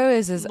 yeah, Oko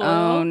is his loyal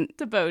own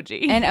to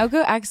Boji, and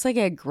Oko acts like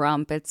a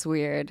grump. It's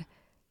weird,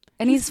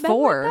 and he's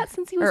 4 like that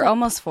since he was or like,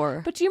 almost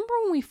 4. But do you remember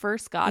when we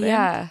first got him?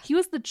 Yeah, he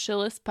was the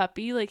chillest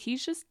puppy. Like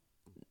he's just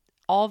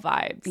all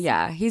vibes.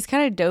 Yeah, he's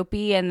kind of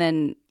dopey, and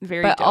then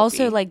but dopey.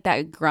 Also like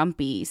that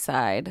grumpy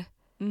side.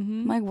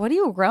 I'm like, what are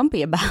you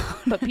grumpy about?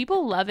 But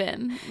people love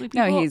him. Like,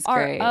 no, people he's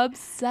are great.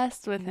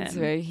 Obsessed with him. He's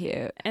very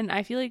cute. And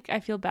I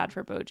feel bad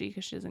for Boji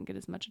because she doesn't get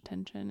as much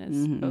attention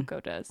as Oko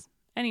does.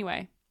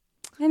 Anyway.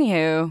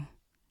 Anywho,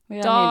 we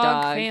got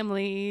dog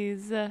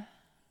families.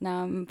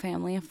 Now I'm a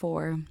family of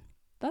 4.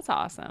 That's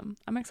awesome.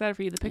 I'm excited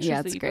for you. The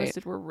pictures that you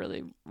posted were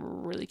really,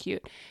 really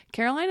cute.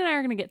 Caroline and I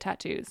are going to get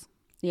tattoos.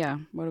 Yeah.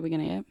 What are we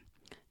going to get?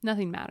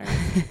 Nothing matters.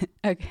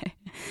 Okay.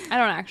 I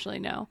don't actually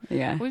know.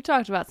 Yeah. We've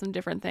talked about some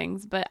different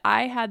things, but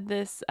I had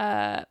this,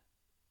 when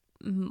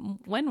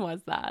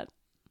was that?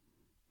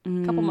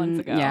 A couple months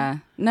ago. Yeah.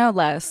 No,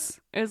 less.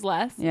 It was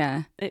less?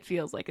 Yeah. It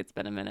feels like it's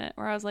been a minute.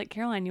 Where I was like,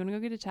 Caroline, you want to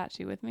go get a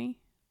tattoo with me?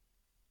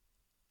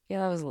 Yeah,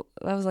 that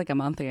was like a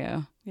month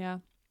ago. Yeah.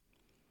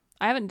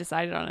 I haven't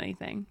decided on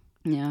anything.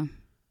 Yeah.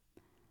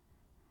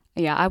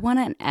 Yeah, I want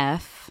an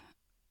F.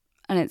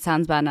 And it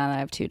sounds bad now that I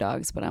have 2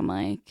 dogs, but I'm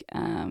like,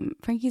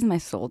 Frankie's my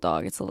soul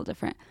dog. It's a little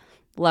different.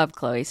 Love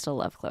Chloe, still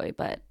love Chloe,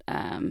 but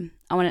I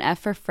want an F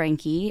for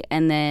Frankie,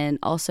 and then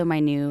also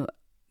my new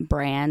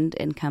brand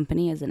and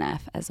company is an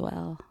F as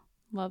well.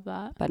 Love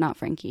that. But not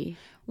Frankie.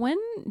 When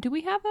do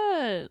we have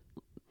a...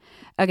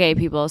 Okay,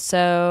 people,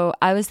 so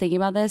I was thinking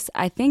about this.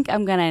 I think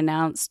I'm going to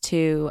announce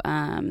to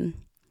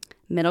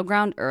Middle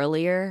Ground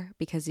earlier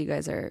because you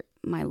guys are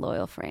my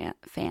loyal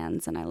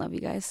fans, and I love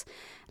you guys.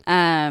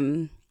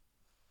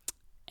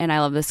 And I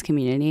love this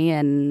community,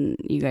 and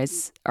you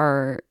guys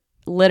are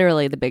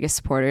literally the biggest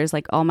supporters.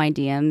 Like, all my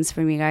DMs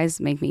from you guys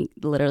make me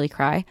literally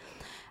cry.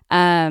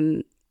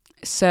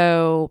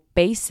 So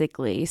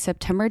basically,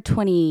 September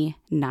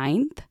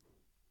 29th,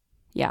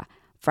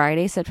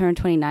 Friday,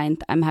 September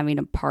 29th, I'm having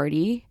a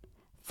party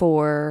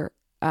for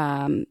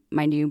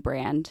my new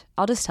brand.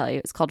 I'll just tell you,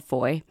 it's called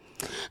Foy.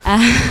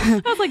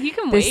 I was like, you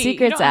can wait. The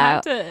secret's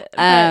out.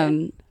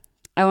 I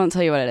won't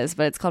tell you what it is,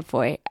 but it's called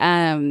Foy.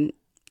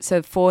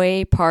 So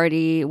Foy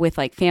party with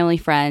like family,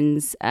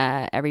 friends,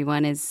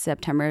 everyone is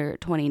September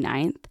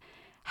 29th.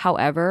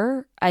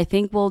 However, I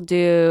think we'll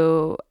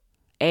do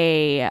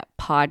a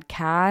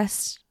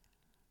podcast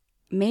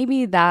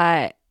maybe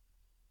that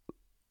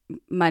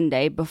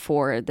Monday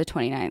before the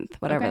 29th,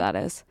 whatever that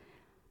is,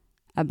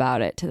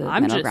 about it to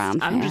the Middle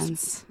Ground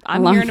fans.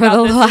 I'm hearing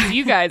about this as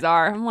you guys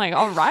are. I'm like,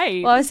 all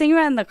right. Well, I was thinking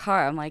about it in the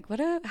car. I'm like,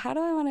 how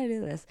do I want to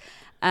do this?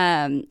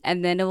 And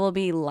then it will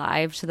be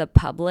live to the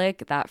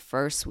public that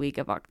first week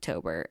of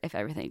October if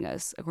everything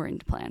goes according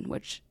to plan,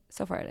 which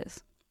so far it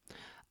is.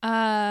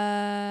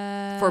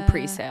 For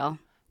pre-sale.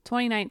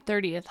 29th,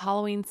 30th,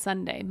 Halloween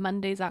Sunday.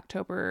 Monday's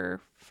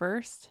October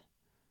 1st?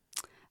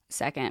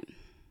 2nd.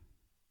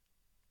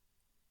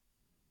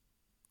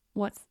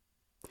 What's?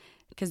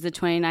 Because the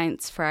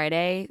 29th's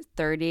Friday,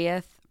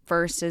 30th,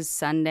 1st is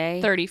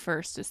Sunday.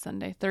 31st is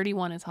Sunday.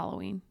 31 is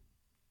Halloween.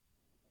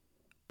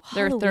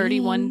 There are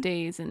 31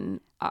 days in...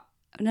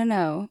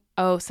 No.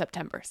 Oh,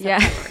 September.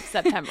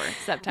 September.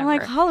 I'm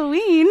like,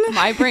 Halloween?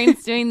 My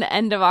brain's doing the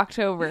end of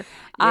October.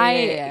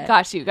 Yeah.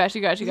 Got you.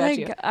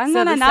 I'm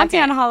going to Nazi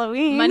on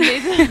Halloween.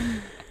 Mondays...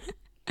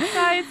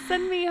 Guys,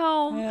 send me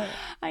home. Yeah.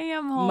 I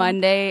am home.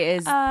 Monday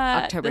is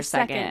October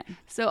 2nd.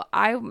 So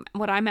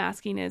what I'm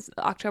asking is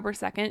October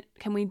 2nd,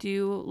 can we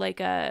do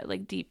like a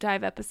deep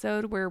dive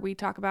episode where we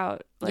talk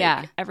about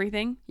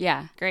everything?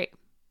 Yeah. Great.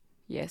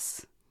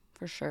 Yes,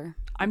 for sure.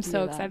 I'm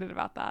so excited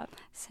about that.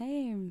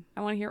 Same.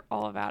 I want to hear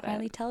all about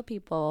it. Tell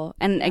people.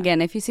 And again,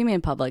 if you see me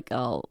in public,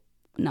 I'll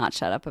not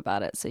shut up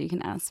about it, so you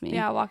can ask me.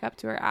 Yeah, walk up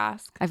to her,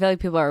 ask. I feel like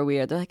people are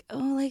weird. They're like,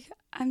 oh, like,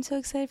 I'm so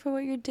excited for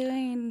what you're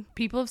doing.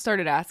 People have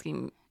started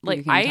asking.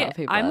 Like,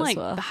 I'm like,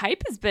 well. The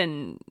hype has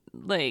been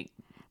like...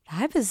 The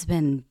hype has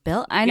been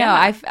built. I know.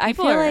 I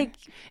feel like...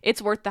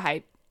 It's worth the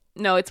hype.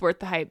 No, it's worth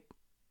the hype.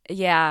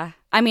 Yeah.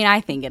 I mean,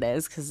 I think it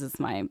is because it's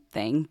my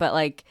thing. But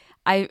like,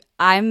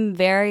 I'm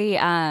very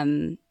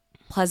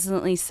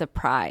pleasantly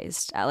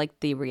surprised at like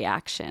the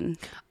reaction.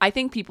 I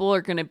think people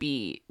are going to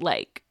be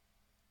like...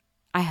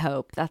 I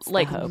hope. That's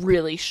like the hope.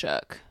 Really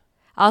shook.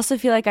 I also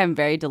feel like I'm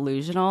very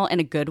delusional in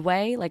a good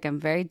way. Like, I'm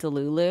very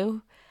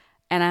delulu.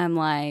 And I'm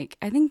like,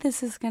 I think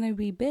this is going to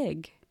be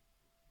big.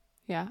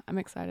 Yeah, I'm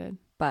excited.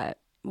 But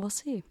we'll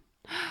see.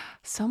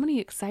 So many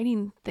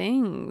exciting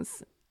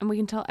things. And we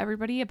can tell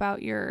everybody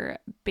about your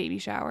baby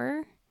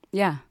shower.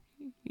 Yeah.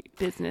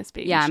 Business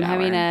baby shower. Yeah, I'm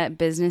having a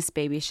business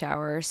baby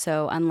shower.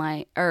 So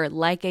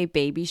like a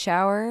baby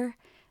shower,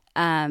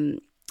 my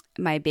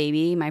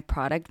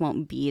product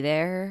won't be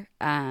there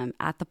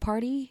at the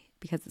party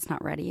because it's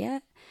not ready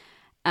yet.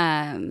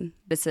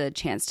 It's a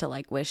chance to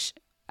like wish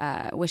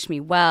me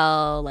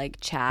well, like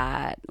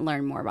chat,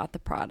 learn more about the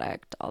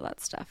product, all that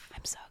stuff.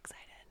 I'm so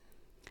excited.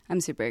 I'm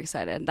super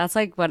excited. That's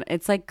like what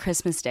it's like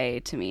Christmas Day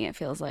to me. It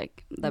feels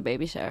like the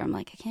baby shower. I'm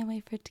like, I can't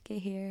wait for it to get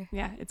here.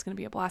 Yeah, it's going to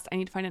be a blast. I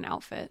need to find an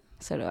outfit.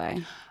 So do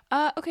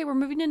I. Okay, we're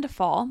moving into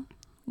fall.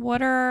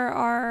 What are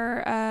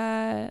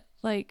our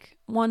like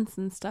wants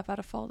and stuff out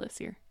of fall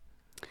this year?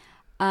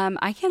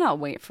 I cannot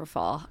wait for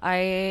fall.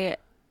 I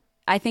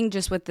think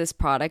just with this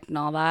product and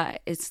all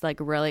that, it's like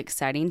a really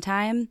exciting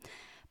time.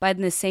 But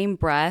in the same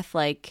breath,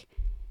 like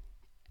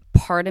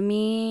part of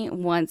me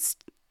wants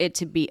it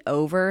to be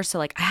over. So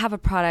like I have a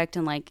product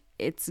and like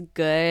it's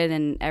good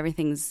and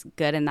everything's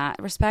good in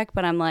that respect.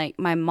 But I'm like,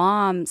 my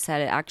mom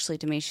said it actually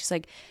to me. She's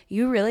like,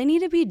 you really need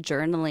to be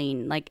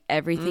journaling like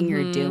everything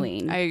you're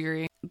doing. I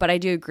agree. But I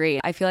do agree.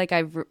 I feel like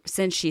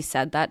since she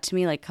said that to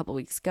me like a couple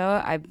weeks ago,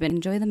 I've been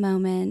enjoy the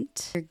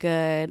moment. You're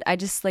good. I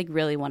just like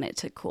really want it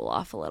to cool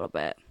off a little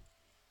bit.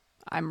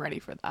 I'm ready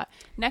for that.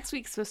 Next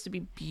week's supposed to be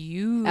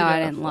beautiful. Oh, I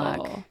didn't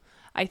look.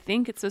 I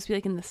think it's supposed to be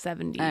like in the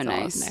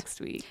 70s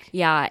next week.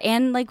 Yeah,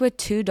 and like with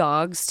 2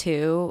 dogs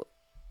too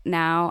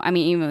now. I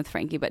mean, even with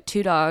Frankie, but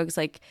 2 dogs,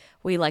 like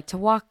we like to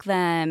walk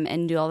them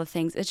and do all the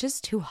things. It's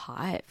just too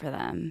hot for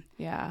them.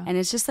 Yeah. And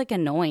it's just like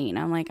annoying.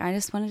 I'm like, I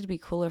just want it to be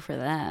cooler for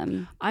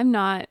them.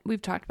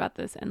 We've talked about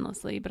this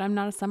endlessly, but I'm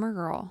not a summer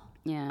girl.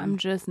 Yeah. I'm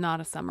just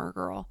not a summer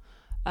girl.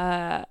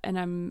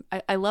 And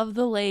I love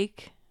the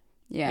lake.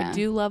 Yeah. I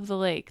do love the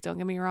lake. Don't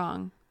get me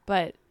wrong.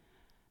 But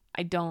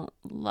I don't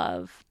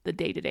love the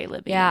day-to-day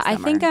living. Yeah, I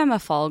think I'm a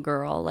fall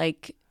girl.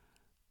 Like,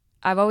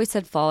 I've always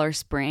said fall or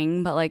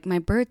spring, but like my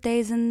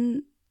birthday's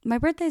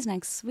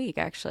next week,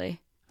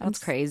 actually. That's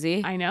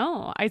crazy. I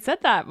know. I said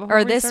that before.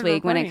 Or this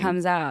week when it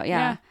comes out.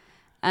 Yeah.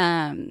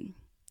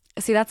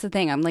 See, that's the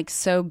thing. I'm like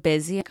so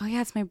busy. Like, oh yeah,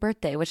 it's my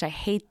birthday, which I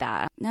hate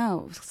that.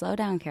 No, slow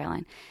down,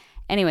 Caroline.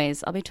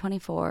 Anyways, I'll be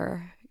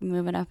 24,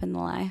 moving up in the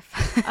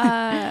life.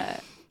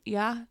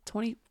 Yeah,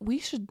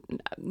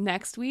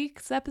 next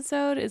week's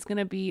episode is going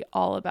to be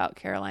all about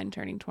Caroline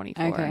turning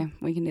 24. Okay,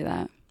 we can do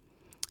that.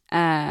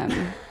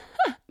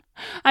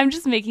 I'm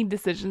just making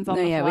decisions on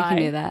the fly. Yeah, we can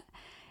do that.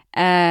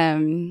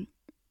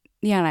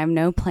 Yeah, and I have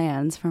no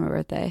plans for my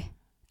birthday.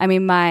 I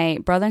mean, my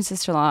brother and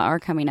sister-in-law are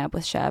coming up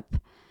with Shep,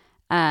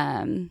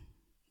 but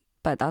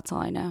that's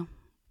all I know.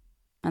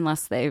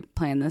 Unless they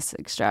plan this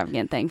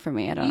extravagant thing for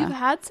me. I don't know. You've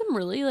had some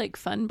really like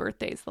fun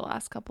birthdays the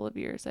last couple of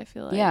years, I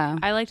feel like. Yeah.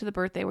 I liked the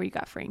birthday where you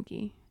got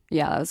Frankie.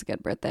 Yeah, that was a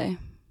good birthday.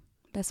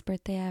 Best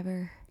birthday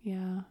ever.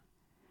 Yeah.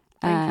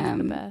 Frankie's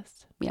the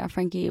best. Yeah,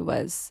 Frankie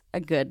was a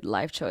good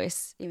life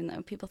choice, even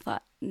though people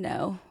thought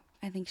no.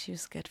 I think she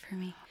was good for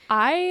me.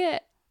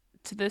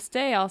 To this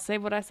day, I'll say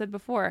what I said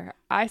before.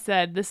 I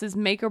said, this is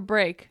make or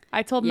break.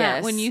 I told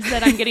Matt, when you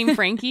said I'm getting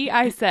Frankie,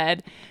 I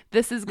said,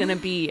 this is going to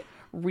be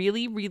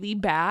really, really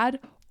bad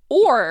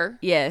or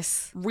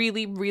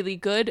really, really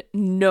good.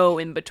 No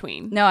in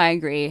between. No, I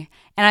agree.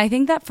 And I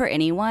think that for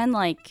anyone,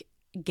 like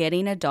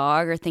getting a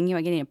dog or thinking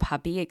about getting a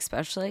puppy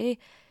especially,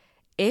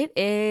 it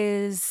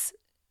is,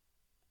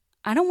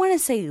 I don't want to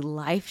say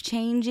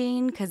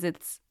life-changing because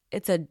it's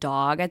a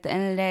dog at the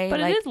end of the day. But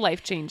like, it is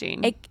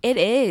life-changing. It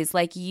is.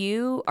 Like,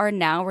 you are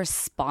now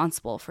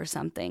responsible for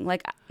something.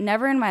 Like,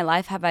 never in my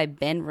life have I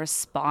been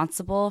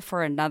responsible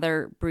for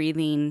another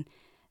breathing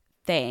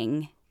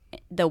thing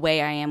the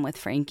way I am with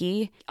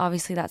Frankie.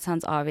 Obviously, that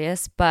sounds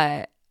obvious,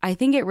 but I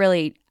think it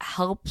really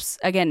helps,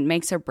 again,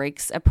 makes or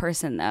breaks a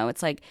person, though.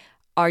 It's like,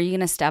 are you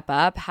going to step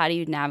up? How do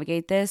you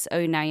navigate this?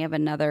 Oh, now you have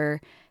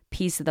another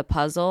piece of the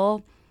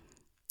puzzle.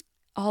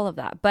 All of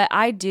that. But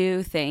I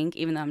do think,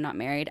 even though I'm not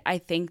married, I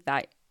think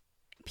that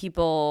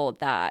people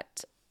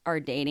that are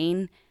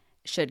dating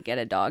should get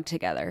a dog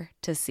together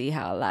to see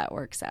how that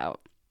works out.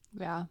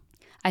 Yeah.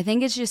 I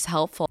think it's just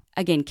helpful.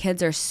 Again,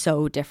 kids are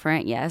so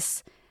different,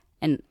 yes.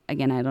 And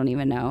again, I don't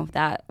even know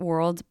that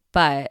world,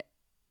 but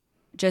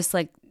just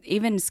like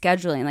even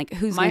scheduling, like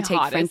who's going to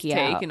take Frankie out?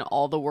 My hottest take in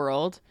all the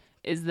world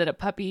is that a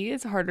puppy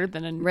is harder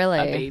than a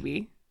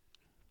baby.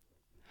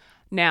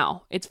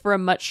 Now, it's for a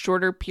much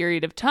shorter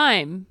period of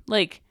time.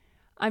 Like,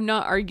 I'm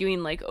not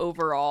arguing like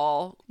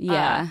overall.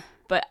 Yeah.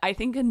 But I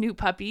think a new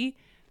puppy,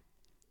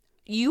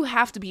 you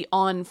have to be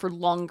on for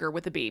longer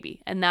with a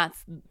baby. And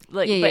that's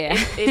like,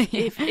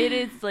 if it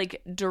is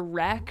like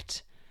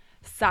direct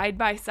side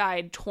by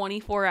side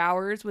 24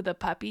 hours with a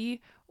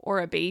puppy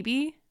or a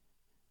baby,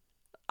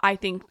 I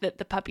think that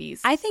the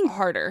puppy's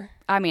harder.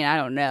 I mean, I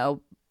don't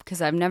know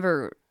because I've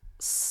never...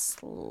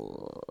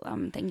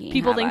 I'm thinking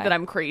people think that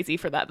I'm crazy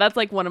for that. That's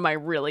like one of my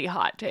really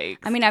hot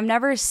takes. I mean, I've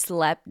never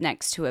slept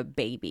next to a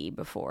baby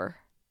before.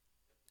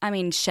 I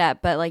mean,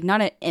 Shep, but like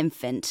not an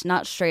infant,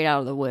 not straight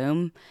out of the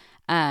womb.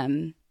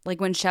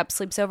 Like when Shep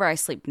sleeps over, I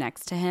sleep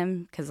next to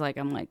him because like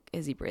I'm like,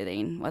 is he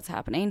breathing? What's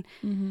happening?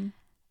 Mm-hmm.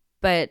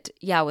 But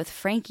yeah, with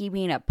Frankie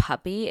being a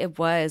puppy, it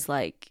was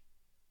like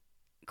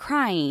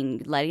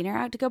crying, letting her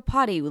out to go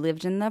potty. We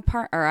lived in the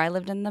I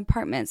lived in the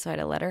apartment, so I had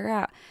to let her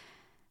out.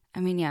 I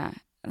mean, yeah.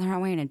 They're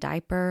not wearing a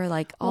diaper,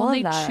 like all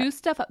of that. They chew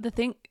stuff up. The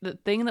thing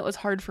that was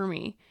hard for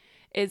me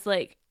is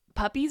like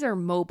puppies are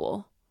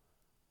mobile.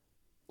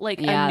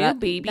 Like a new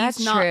baby's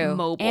not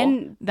mobile.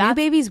 And new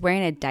baby's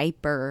wearing a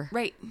diaper.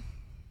 Right.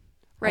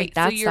 Right. Like,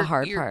 that's the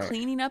hard you're part.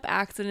 Cleaning up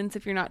accidents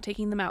if you're not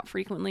taking them out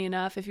frequently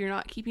enough. If you're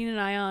not keeping an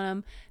eye on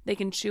them, they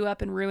can chew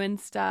up and ruin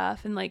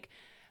stuff. And like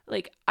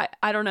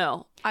I don't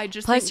know. I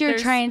just Plus you're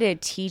trying to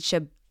teach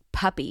a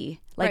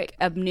puppy, like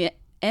a new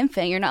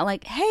infant. You're not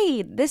like,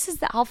 hey, this is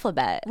the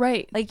alphabet.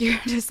 Right. Like, you're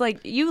just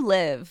like, you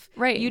live.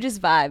 Right. You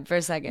just vibe for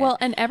a second. Well,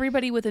 and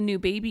everybody with a new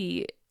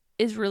baby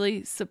is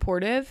really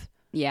supportive.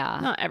 Yeah.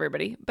 Not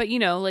everybody, but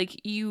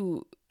like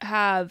you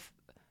have,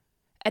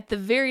 at the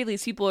very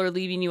least, people are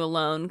leaving you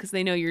alone because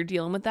they know you're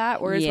dealing with that.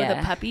 Whereas with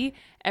a puppy,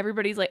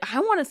 everybody's like, I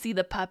want to see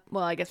the pup.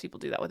 Well, I guess people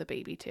do that with a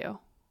baby too.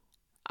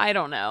 I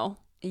don't know.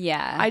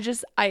 Yeah.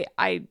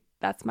 I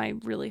that's my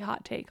really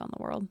hot take on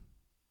the world.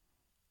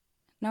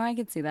 No, I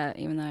could see that,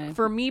 even though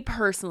for me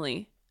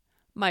personally,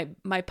 my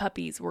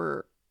puppies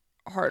were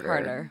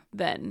harder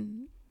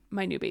than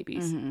my new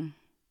babies. Mm-hmm.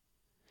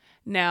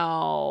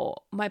 Now,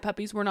 my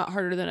puppies were not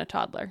harder than a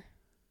toddler.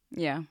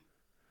 Yeah.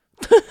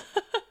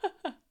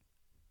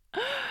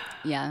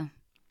 Yeah.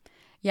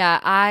 Yeah,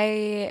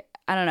 I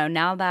don't know.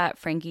 Now that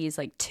Frankie's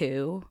like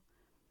 2,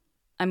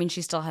 I mean,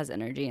 she still has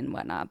energy and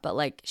whatnot, but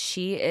like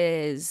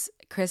Chris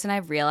and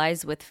I've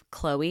realized with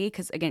Chloe,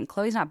 because again,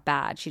 Chloe's not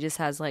bad. She just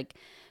has like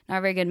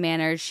not very good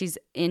manners. She's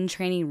in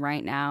training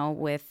right now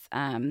with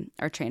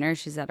our trainer.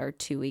 She's at our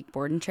 2-week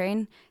board and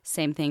train.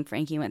 Same thing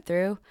Frankie went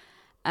through.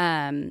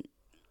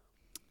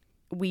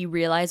 We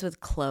realized with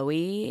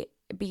Chloe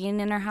being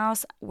in our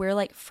house, we're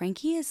like,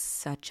 Frankie is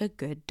such a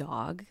good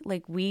dog.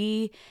 Like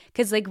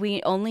because like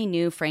we only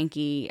knew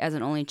Frankie as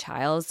an only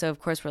child. So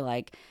of course we're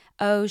like,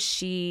 oh,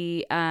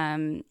 she,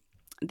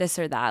 this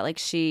or that. Like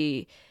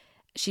she's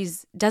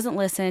doesn't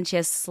listen. She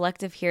has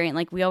selective hearing.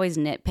 Like we always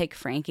nitpick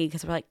Frankie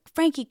because we're like,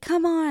 Frankie,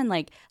 come on,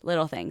 like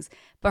little things.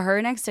 But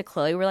her next to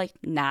Chloe, we're like,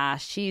 nah,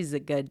 she's a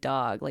good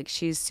dog. Like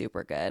she's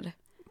super good.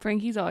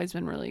 Frankie's always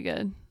been really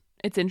good.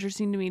 It's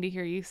interesting to me to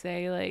hear you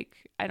say, like,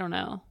 I don't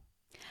know.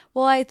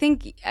 Well, I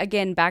think,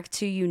 again, back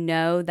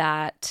to,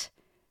 that,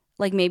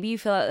 like, maybe you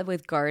feel that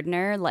with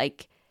Gardner,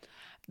 like.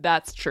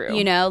 That's true.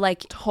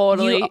 Like.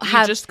 Totally. You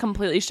just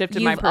completely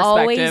shifted my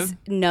perspective. You've always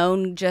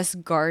known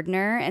just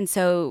Gardner. And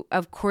so,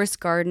 of course,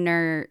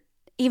 Gardner,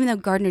 even though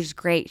Gardner's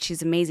great,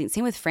 she's amazing.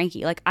 Same with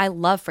Frankie. Like, I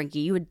love Frankie.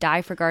 You would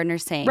die for Gardner,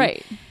 same.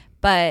 Right.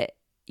 But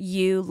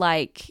you,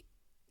 like.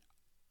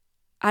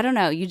 I don't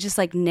know. You just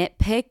like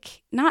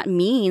nitpick, not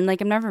mean.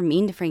 Like I'm never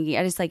mean to Frankie.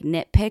 I just like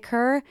nitpick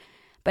her.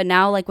 But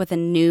now like with a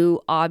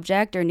new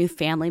object or a new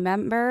family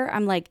member,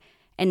 I'm like,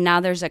 and now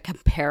there's a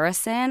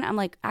comparison. I'm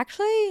like,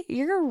 actually,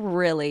 you're a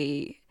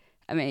really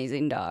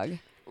amazing dog.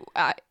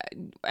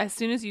 As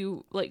soon as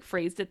you like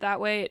phrased it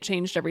that way, it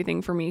changed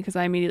everything for me because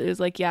I immediately was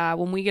like, yeah,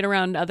 when we get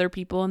around other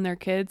people and their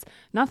kids,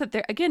 not that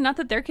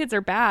their kids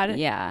are bad.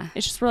 Yeah.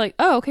 It's just we're like,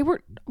 oh, okay, we're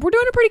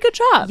doing a pretty good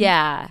job.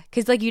 Yeah.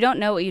 Because like you don't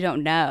know what you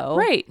don't know.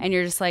 Right. And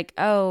you're just like,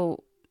 oh,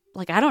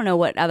 like I don't know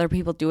what other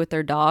people do with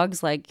their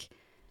dogs, like,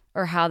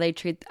 or how they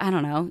treat, I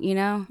don't know,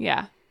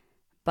 Yeah.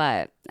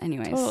 But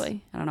anyways,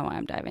 totally. I don't know why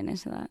I'm diving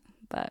into that,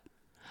 but.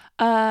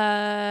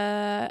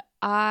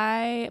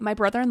 My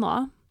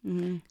brother-in-law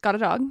got a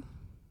dog,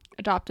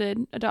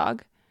 adopted a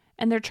dog,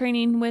 and they're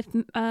training with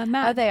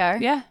Matt. Oh, they are?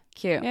 Yeah.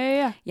 Cute.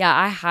 Yeah. Yeah,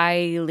 I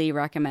highly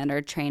recommend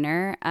our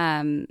trainer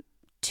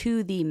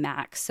to the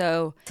max.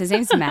 So his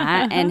name's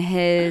Matt, and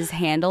his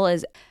handle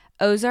is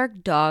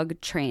Ozark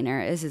Dog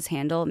Trainer is his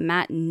handle.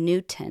 Matt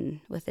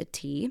Newton with a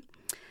T.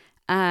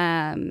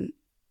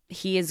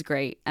 He is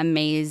great.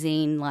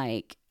 Amazing.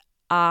 Like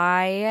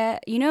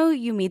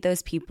you meet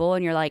those people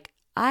and you're like,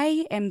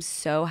 I am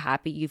so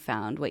happy you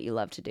found what you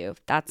love to do.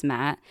 That's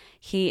Matt.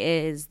 He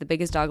is the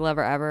biggest dog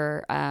lover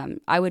ever.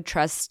 I would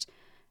trust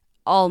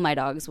all my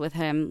dogs with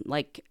him.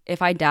 Like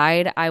if I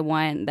died, I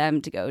want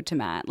them to go to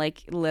Matt.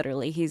 Like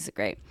literally, he's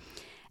great.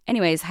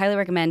 Anyways, highly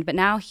recommend. But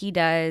now he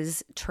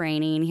does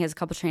training. He has a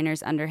couple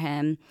trainers under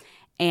him,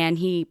 and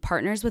he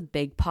partners with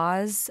Big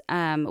Paws,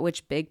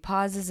 which Big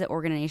Paws is an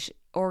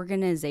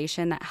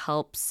organization that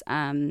helps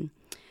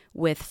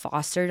with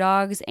foster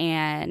dogs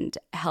and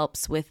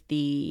helps with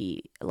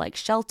the like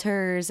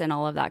shelters and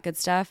all of that good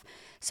stuff.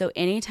 So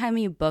anytime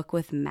you book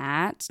with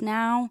Matt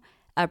now,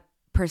 a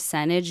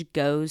percentage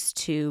goes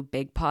to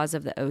Big Paws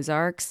of the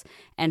Ozarks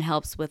and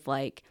helps with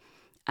like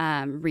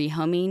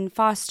rehoming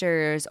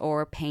fosters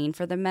or paying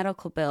for the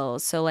medical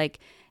bills. So like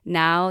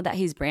now that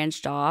he's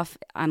branched off,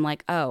 I'm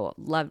like, oh,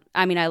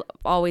 I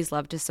always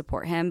love to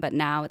support him, but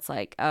now it's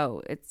like,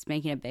 oh, it's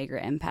making a bigger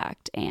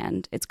impact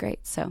and it's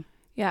great. So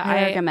yeah,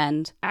 I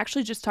recommend. I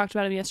actually just talked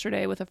about him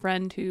yesterday with a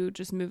friend who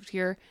just moved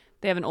here.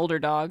 They have an older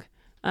dog.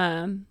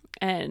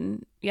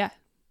 And yeah,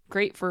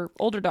 great for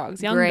older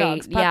dogs, young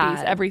dogs,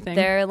 puppies, everything.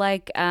 They're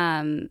like,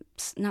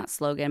 not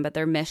slogan, but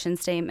their mission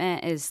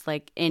statement is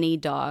like any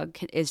dog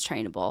is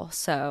trainable.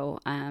 So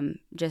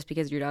just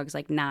because your dog's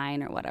like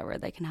 9 or whatever,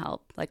 they can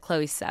help. Like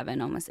Chloe's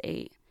 7, almost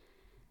 8.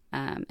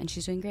 And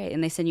she's doing great.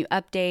 And they send you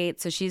updates.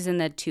 So she's in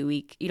the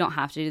 2-week, you don't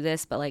have to do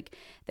this, but like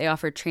they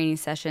offer training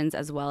sessions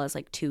as well as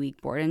like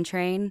 2-week board and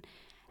train.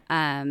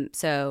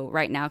 So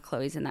right now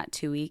Chloe's in that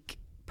 2-week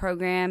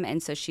program.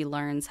 And so she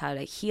learns how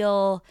to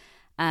heel,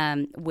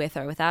 with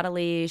or without a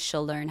leash.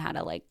 She'll learn how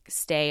to like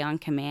stay on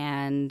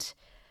command,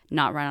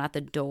 not run out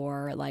the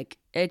door. Like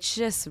it's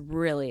just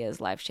really is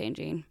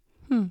life-changing.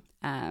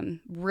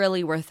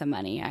 Really worth the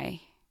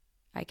money.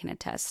 I can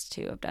attest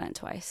to. I've done it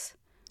twice.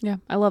 Yeah,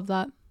 I love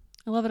that.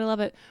 I love it. I love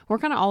it. We're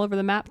kind of all over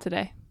the map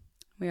today.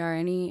 We are.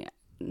 Any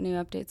new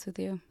updates with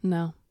you?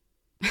 No.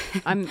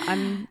 I'm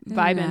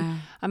vibing. Yeah.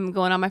 I'm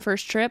going on my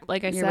first trip,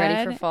 like I said. You're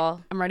ready for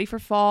fall. I'm ready for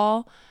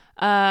fall.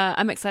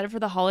 I'm excited for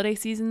the holiday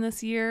season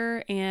this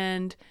year,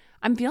 and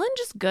I'm feeling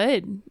just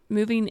good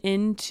moving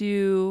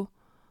into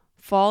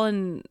fall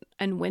and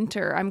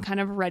winter. I'm kind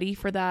of ready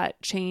for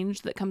that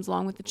change that comes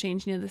along with the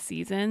changing of the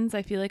seasons.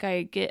 I feel like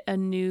I get a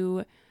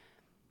new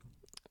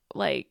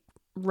like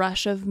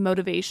rush of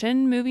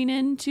motivation moving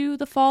into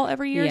the fall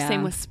every year.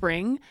 Same with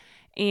spring.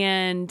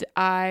 And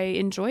I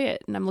enjoy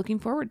it, and I'm looking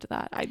forward to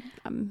that. I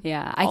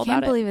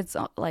can't believe it's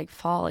like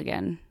fall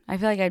again. I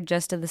feel like I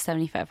just did the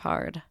 75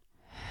 hard.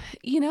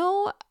 You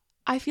know,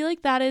 I feel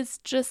like that is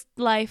just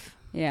life.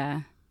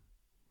 Yeah.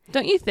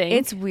 Don't you think?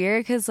 It's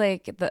weird because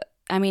like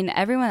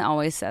everyone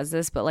always says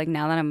this, but like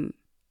now that I'm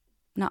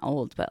not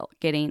old, but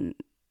getting,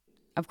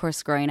 of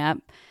course, growing up,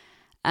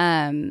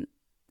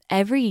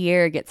 every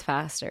year gets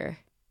faster.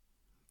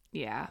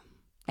 Yeah.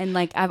 And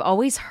like I've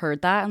always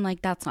heard that. I'm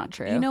like, that's not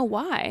true. You know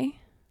why?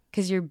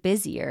 Because you're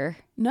busier.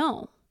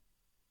 No.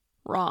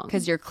 Wrong.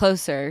 Because you're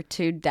closer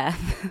to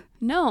death.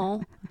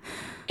 No.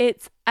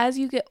 It's as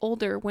you get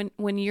older,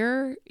 when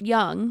you're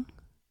young,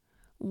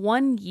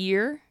 1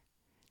 year.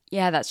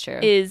 Yeah, that's true.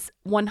 Is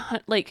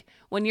 100, like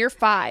when you're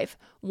 5,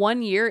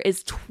 1 year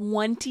is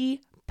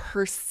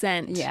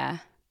 20%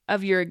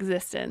 of your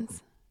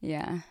existence.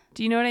 Yeah.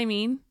 Do you know what I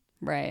mean?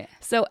 Right.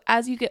 So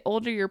as you get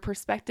older, your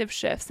perspective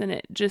shifts, and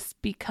it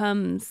just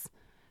becomes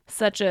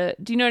such a,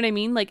 do you know what I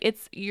mean? Like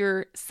it's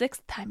your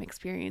 6th time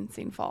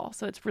experiencing fall.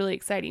 So it's really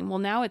exciting. Well,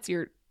 now it's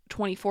your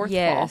 24th fall.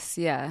 Yes.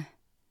 Yeah.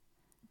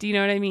 Do you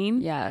know what I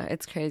mean? Yeah.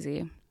 It's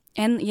crazy.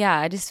 And yeah,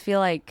 I just feel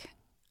like,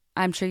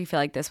 I'm sure you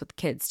feel like this with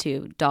kids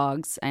too.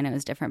 Dogs, I know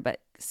is different, but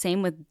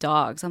same with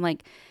dogs. I'm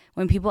like,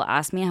 when people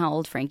ask me how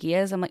old Frankie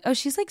is, I'm like, oh,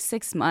 she's like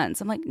 6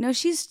 months. I'm like, no,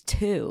 she's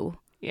 2.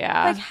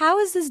 Yeah. Like, how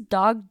is this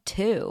dog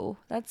 2?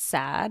 That's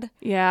sad.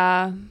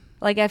 Yeah.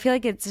 Like, I feel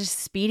like it's just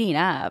speeding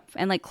up.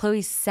 And, like,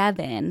 Chloe's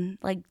 7,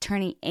 like,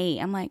 turning 8.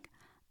 I'm like,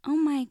 oh,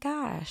 my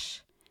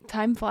gosh.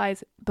 Time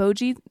flies.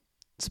 Boji's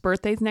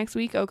birthday's next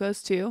week.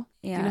 Oko's too.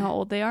 Yeah. Do you know how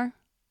old they are?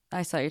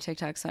 I saw your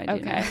TikTok, so I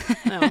do know.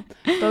 No.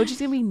 Boji's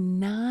going to be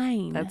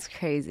 9. That's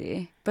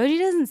crazy. Boji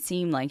doesn't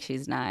seem like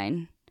she's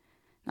 9.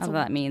 Not that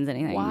that means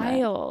anything.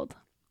 Wild. But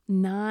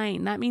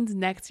 9. That means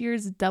next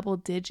year's double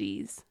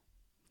digits.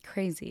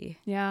 Crazy.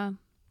 Yeah.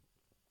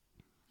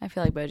 I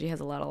feel like Boji has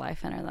a lot of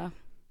life in her though.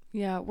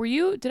 Yeah.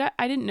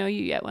 I didn't know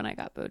you yet when I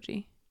got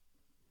Boji.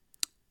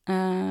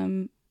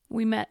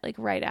 We met like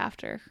right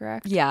after,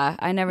 correct? Yeah.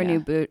 I never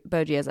knew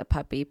Boji as a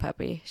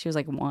puppy. She was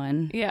like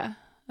 1. Yeah.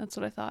 That's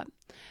what I thought.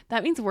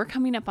 That means we're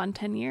coming up on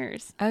 10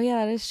 years. Oh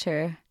yeah, that is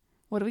true.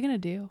 What are we going to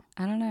do?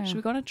 I don't know. Should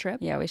we go on a trip?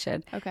 Yeah, we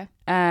should. Okay.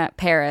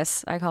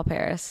 Paris. I call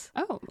Paris.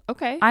 Oh,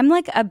 okay. I'm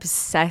like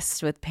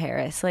obsessed with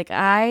Paris. Like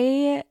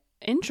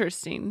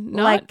Interesting.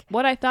 Not like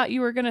what I thought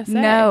you were going to say.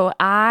 No,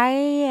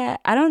 I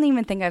don't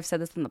even think I've said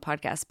this on the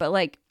podcast, but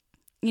like,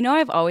 you know,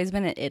 I've always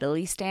been an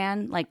Italy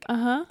stan, like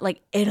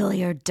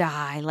Italy or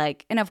die.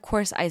 Like, and of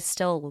course I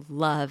still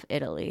love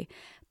Italy,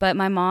 but when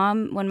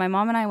my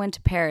mom and I went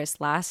to Paris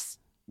last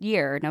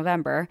year,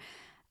 November,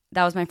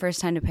 that was my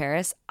first time to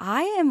Paris.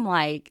 I am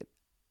like,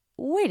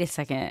 wait a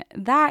second,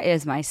 that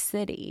is my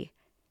city.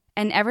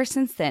 And ever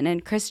since then,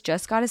 and Chris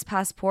just got his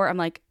passport. I'm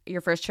like,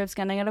 your first trip's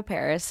going to go to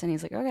Paris. And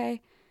he's like,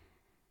 okay.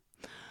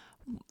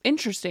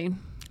 Interesting.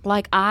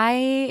 Like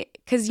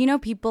because you know,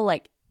 people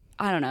like,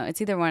 I don't know,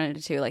 it's either one of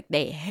the two, like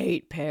they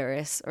hate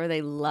Paris or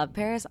they love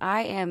Paris.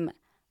 I am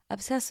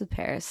obsessed with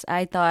Paris.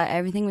 I thought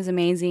everything was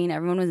amazing.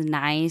 Everyone was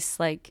nice.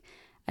 Like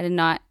I did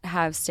not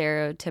have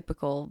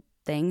stereotypical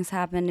things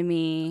happen to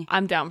me.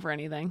 I'm down for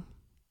anything.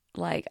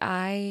 Like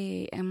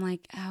I am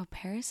like, oh,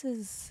 Paris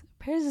is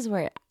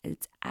where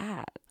it's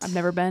at. I've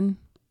never been.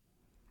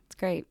 It's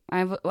great.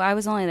 I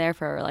was only there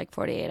for like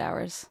 48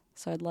 hours,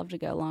 so I'd love to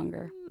go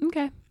longer.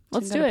 Okay.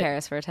 Let's do it.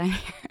 Paris for a 10-year.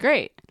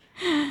 Great.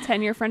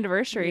 10-year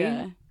friendiversary.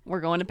 Yeah. We're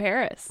going to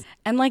Paris.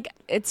 And like,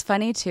 it's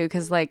funny too,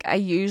 because like I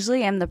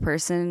usually am the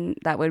person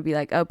that would be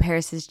like, oh,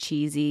 Paris is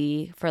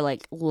cheesy for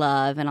like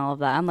love and all of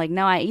that. I'm like,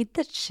 no, I eat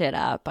that shit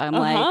up. I'm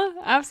like,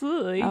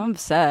 absolutely. I'm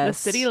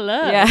obsessed. The city of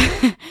love.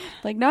 Yeah.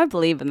 Like, no, I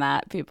believe in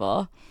that,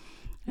 people.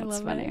 That's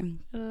funny.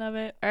 I love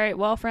it. All right.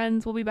 Well,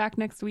 friends, we'll be back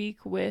next week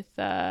with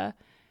all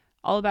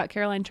about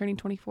Caroline turning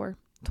 24.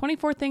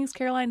 24 things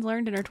Caroline's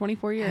learned in her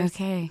 24 years.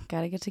 Okay.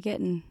 Got to get to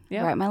getting.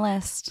 Yep. Write my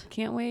list.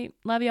 Can't wait.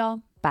 Love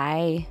y'all.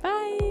 Bye. Bye.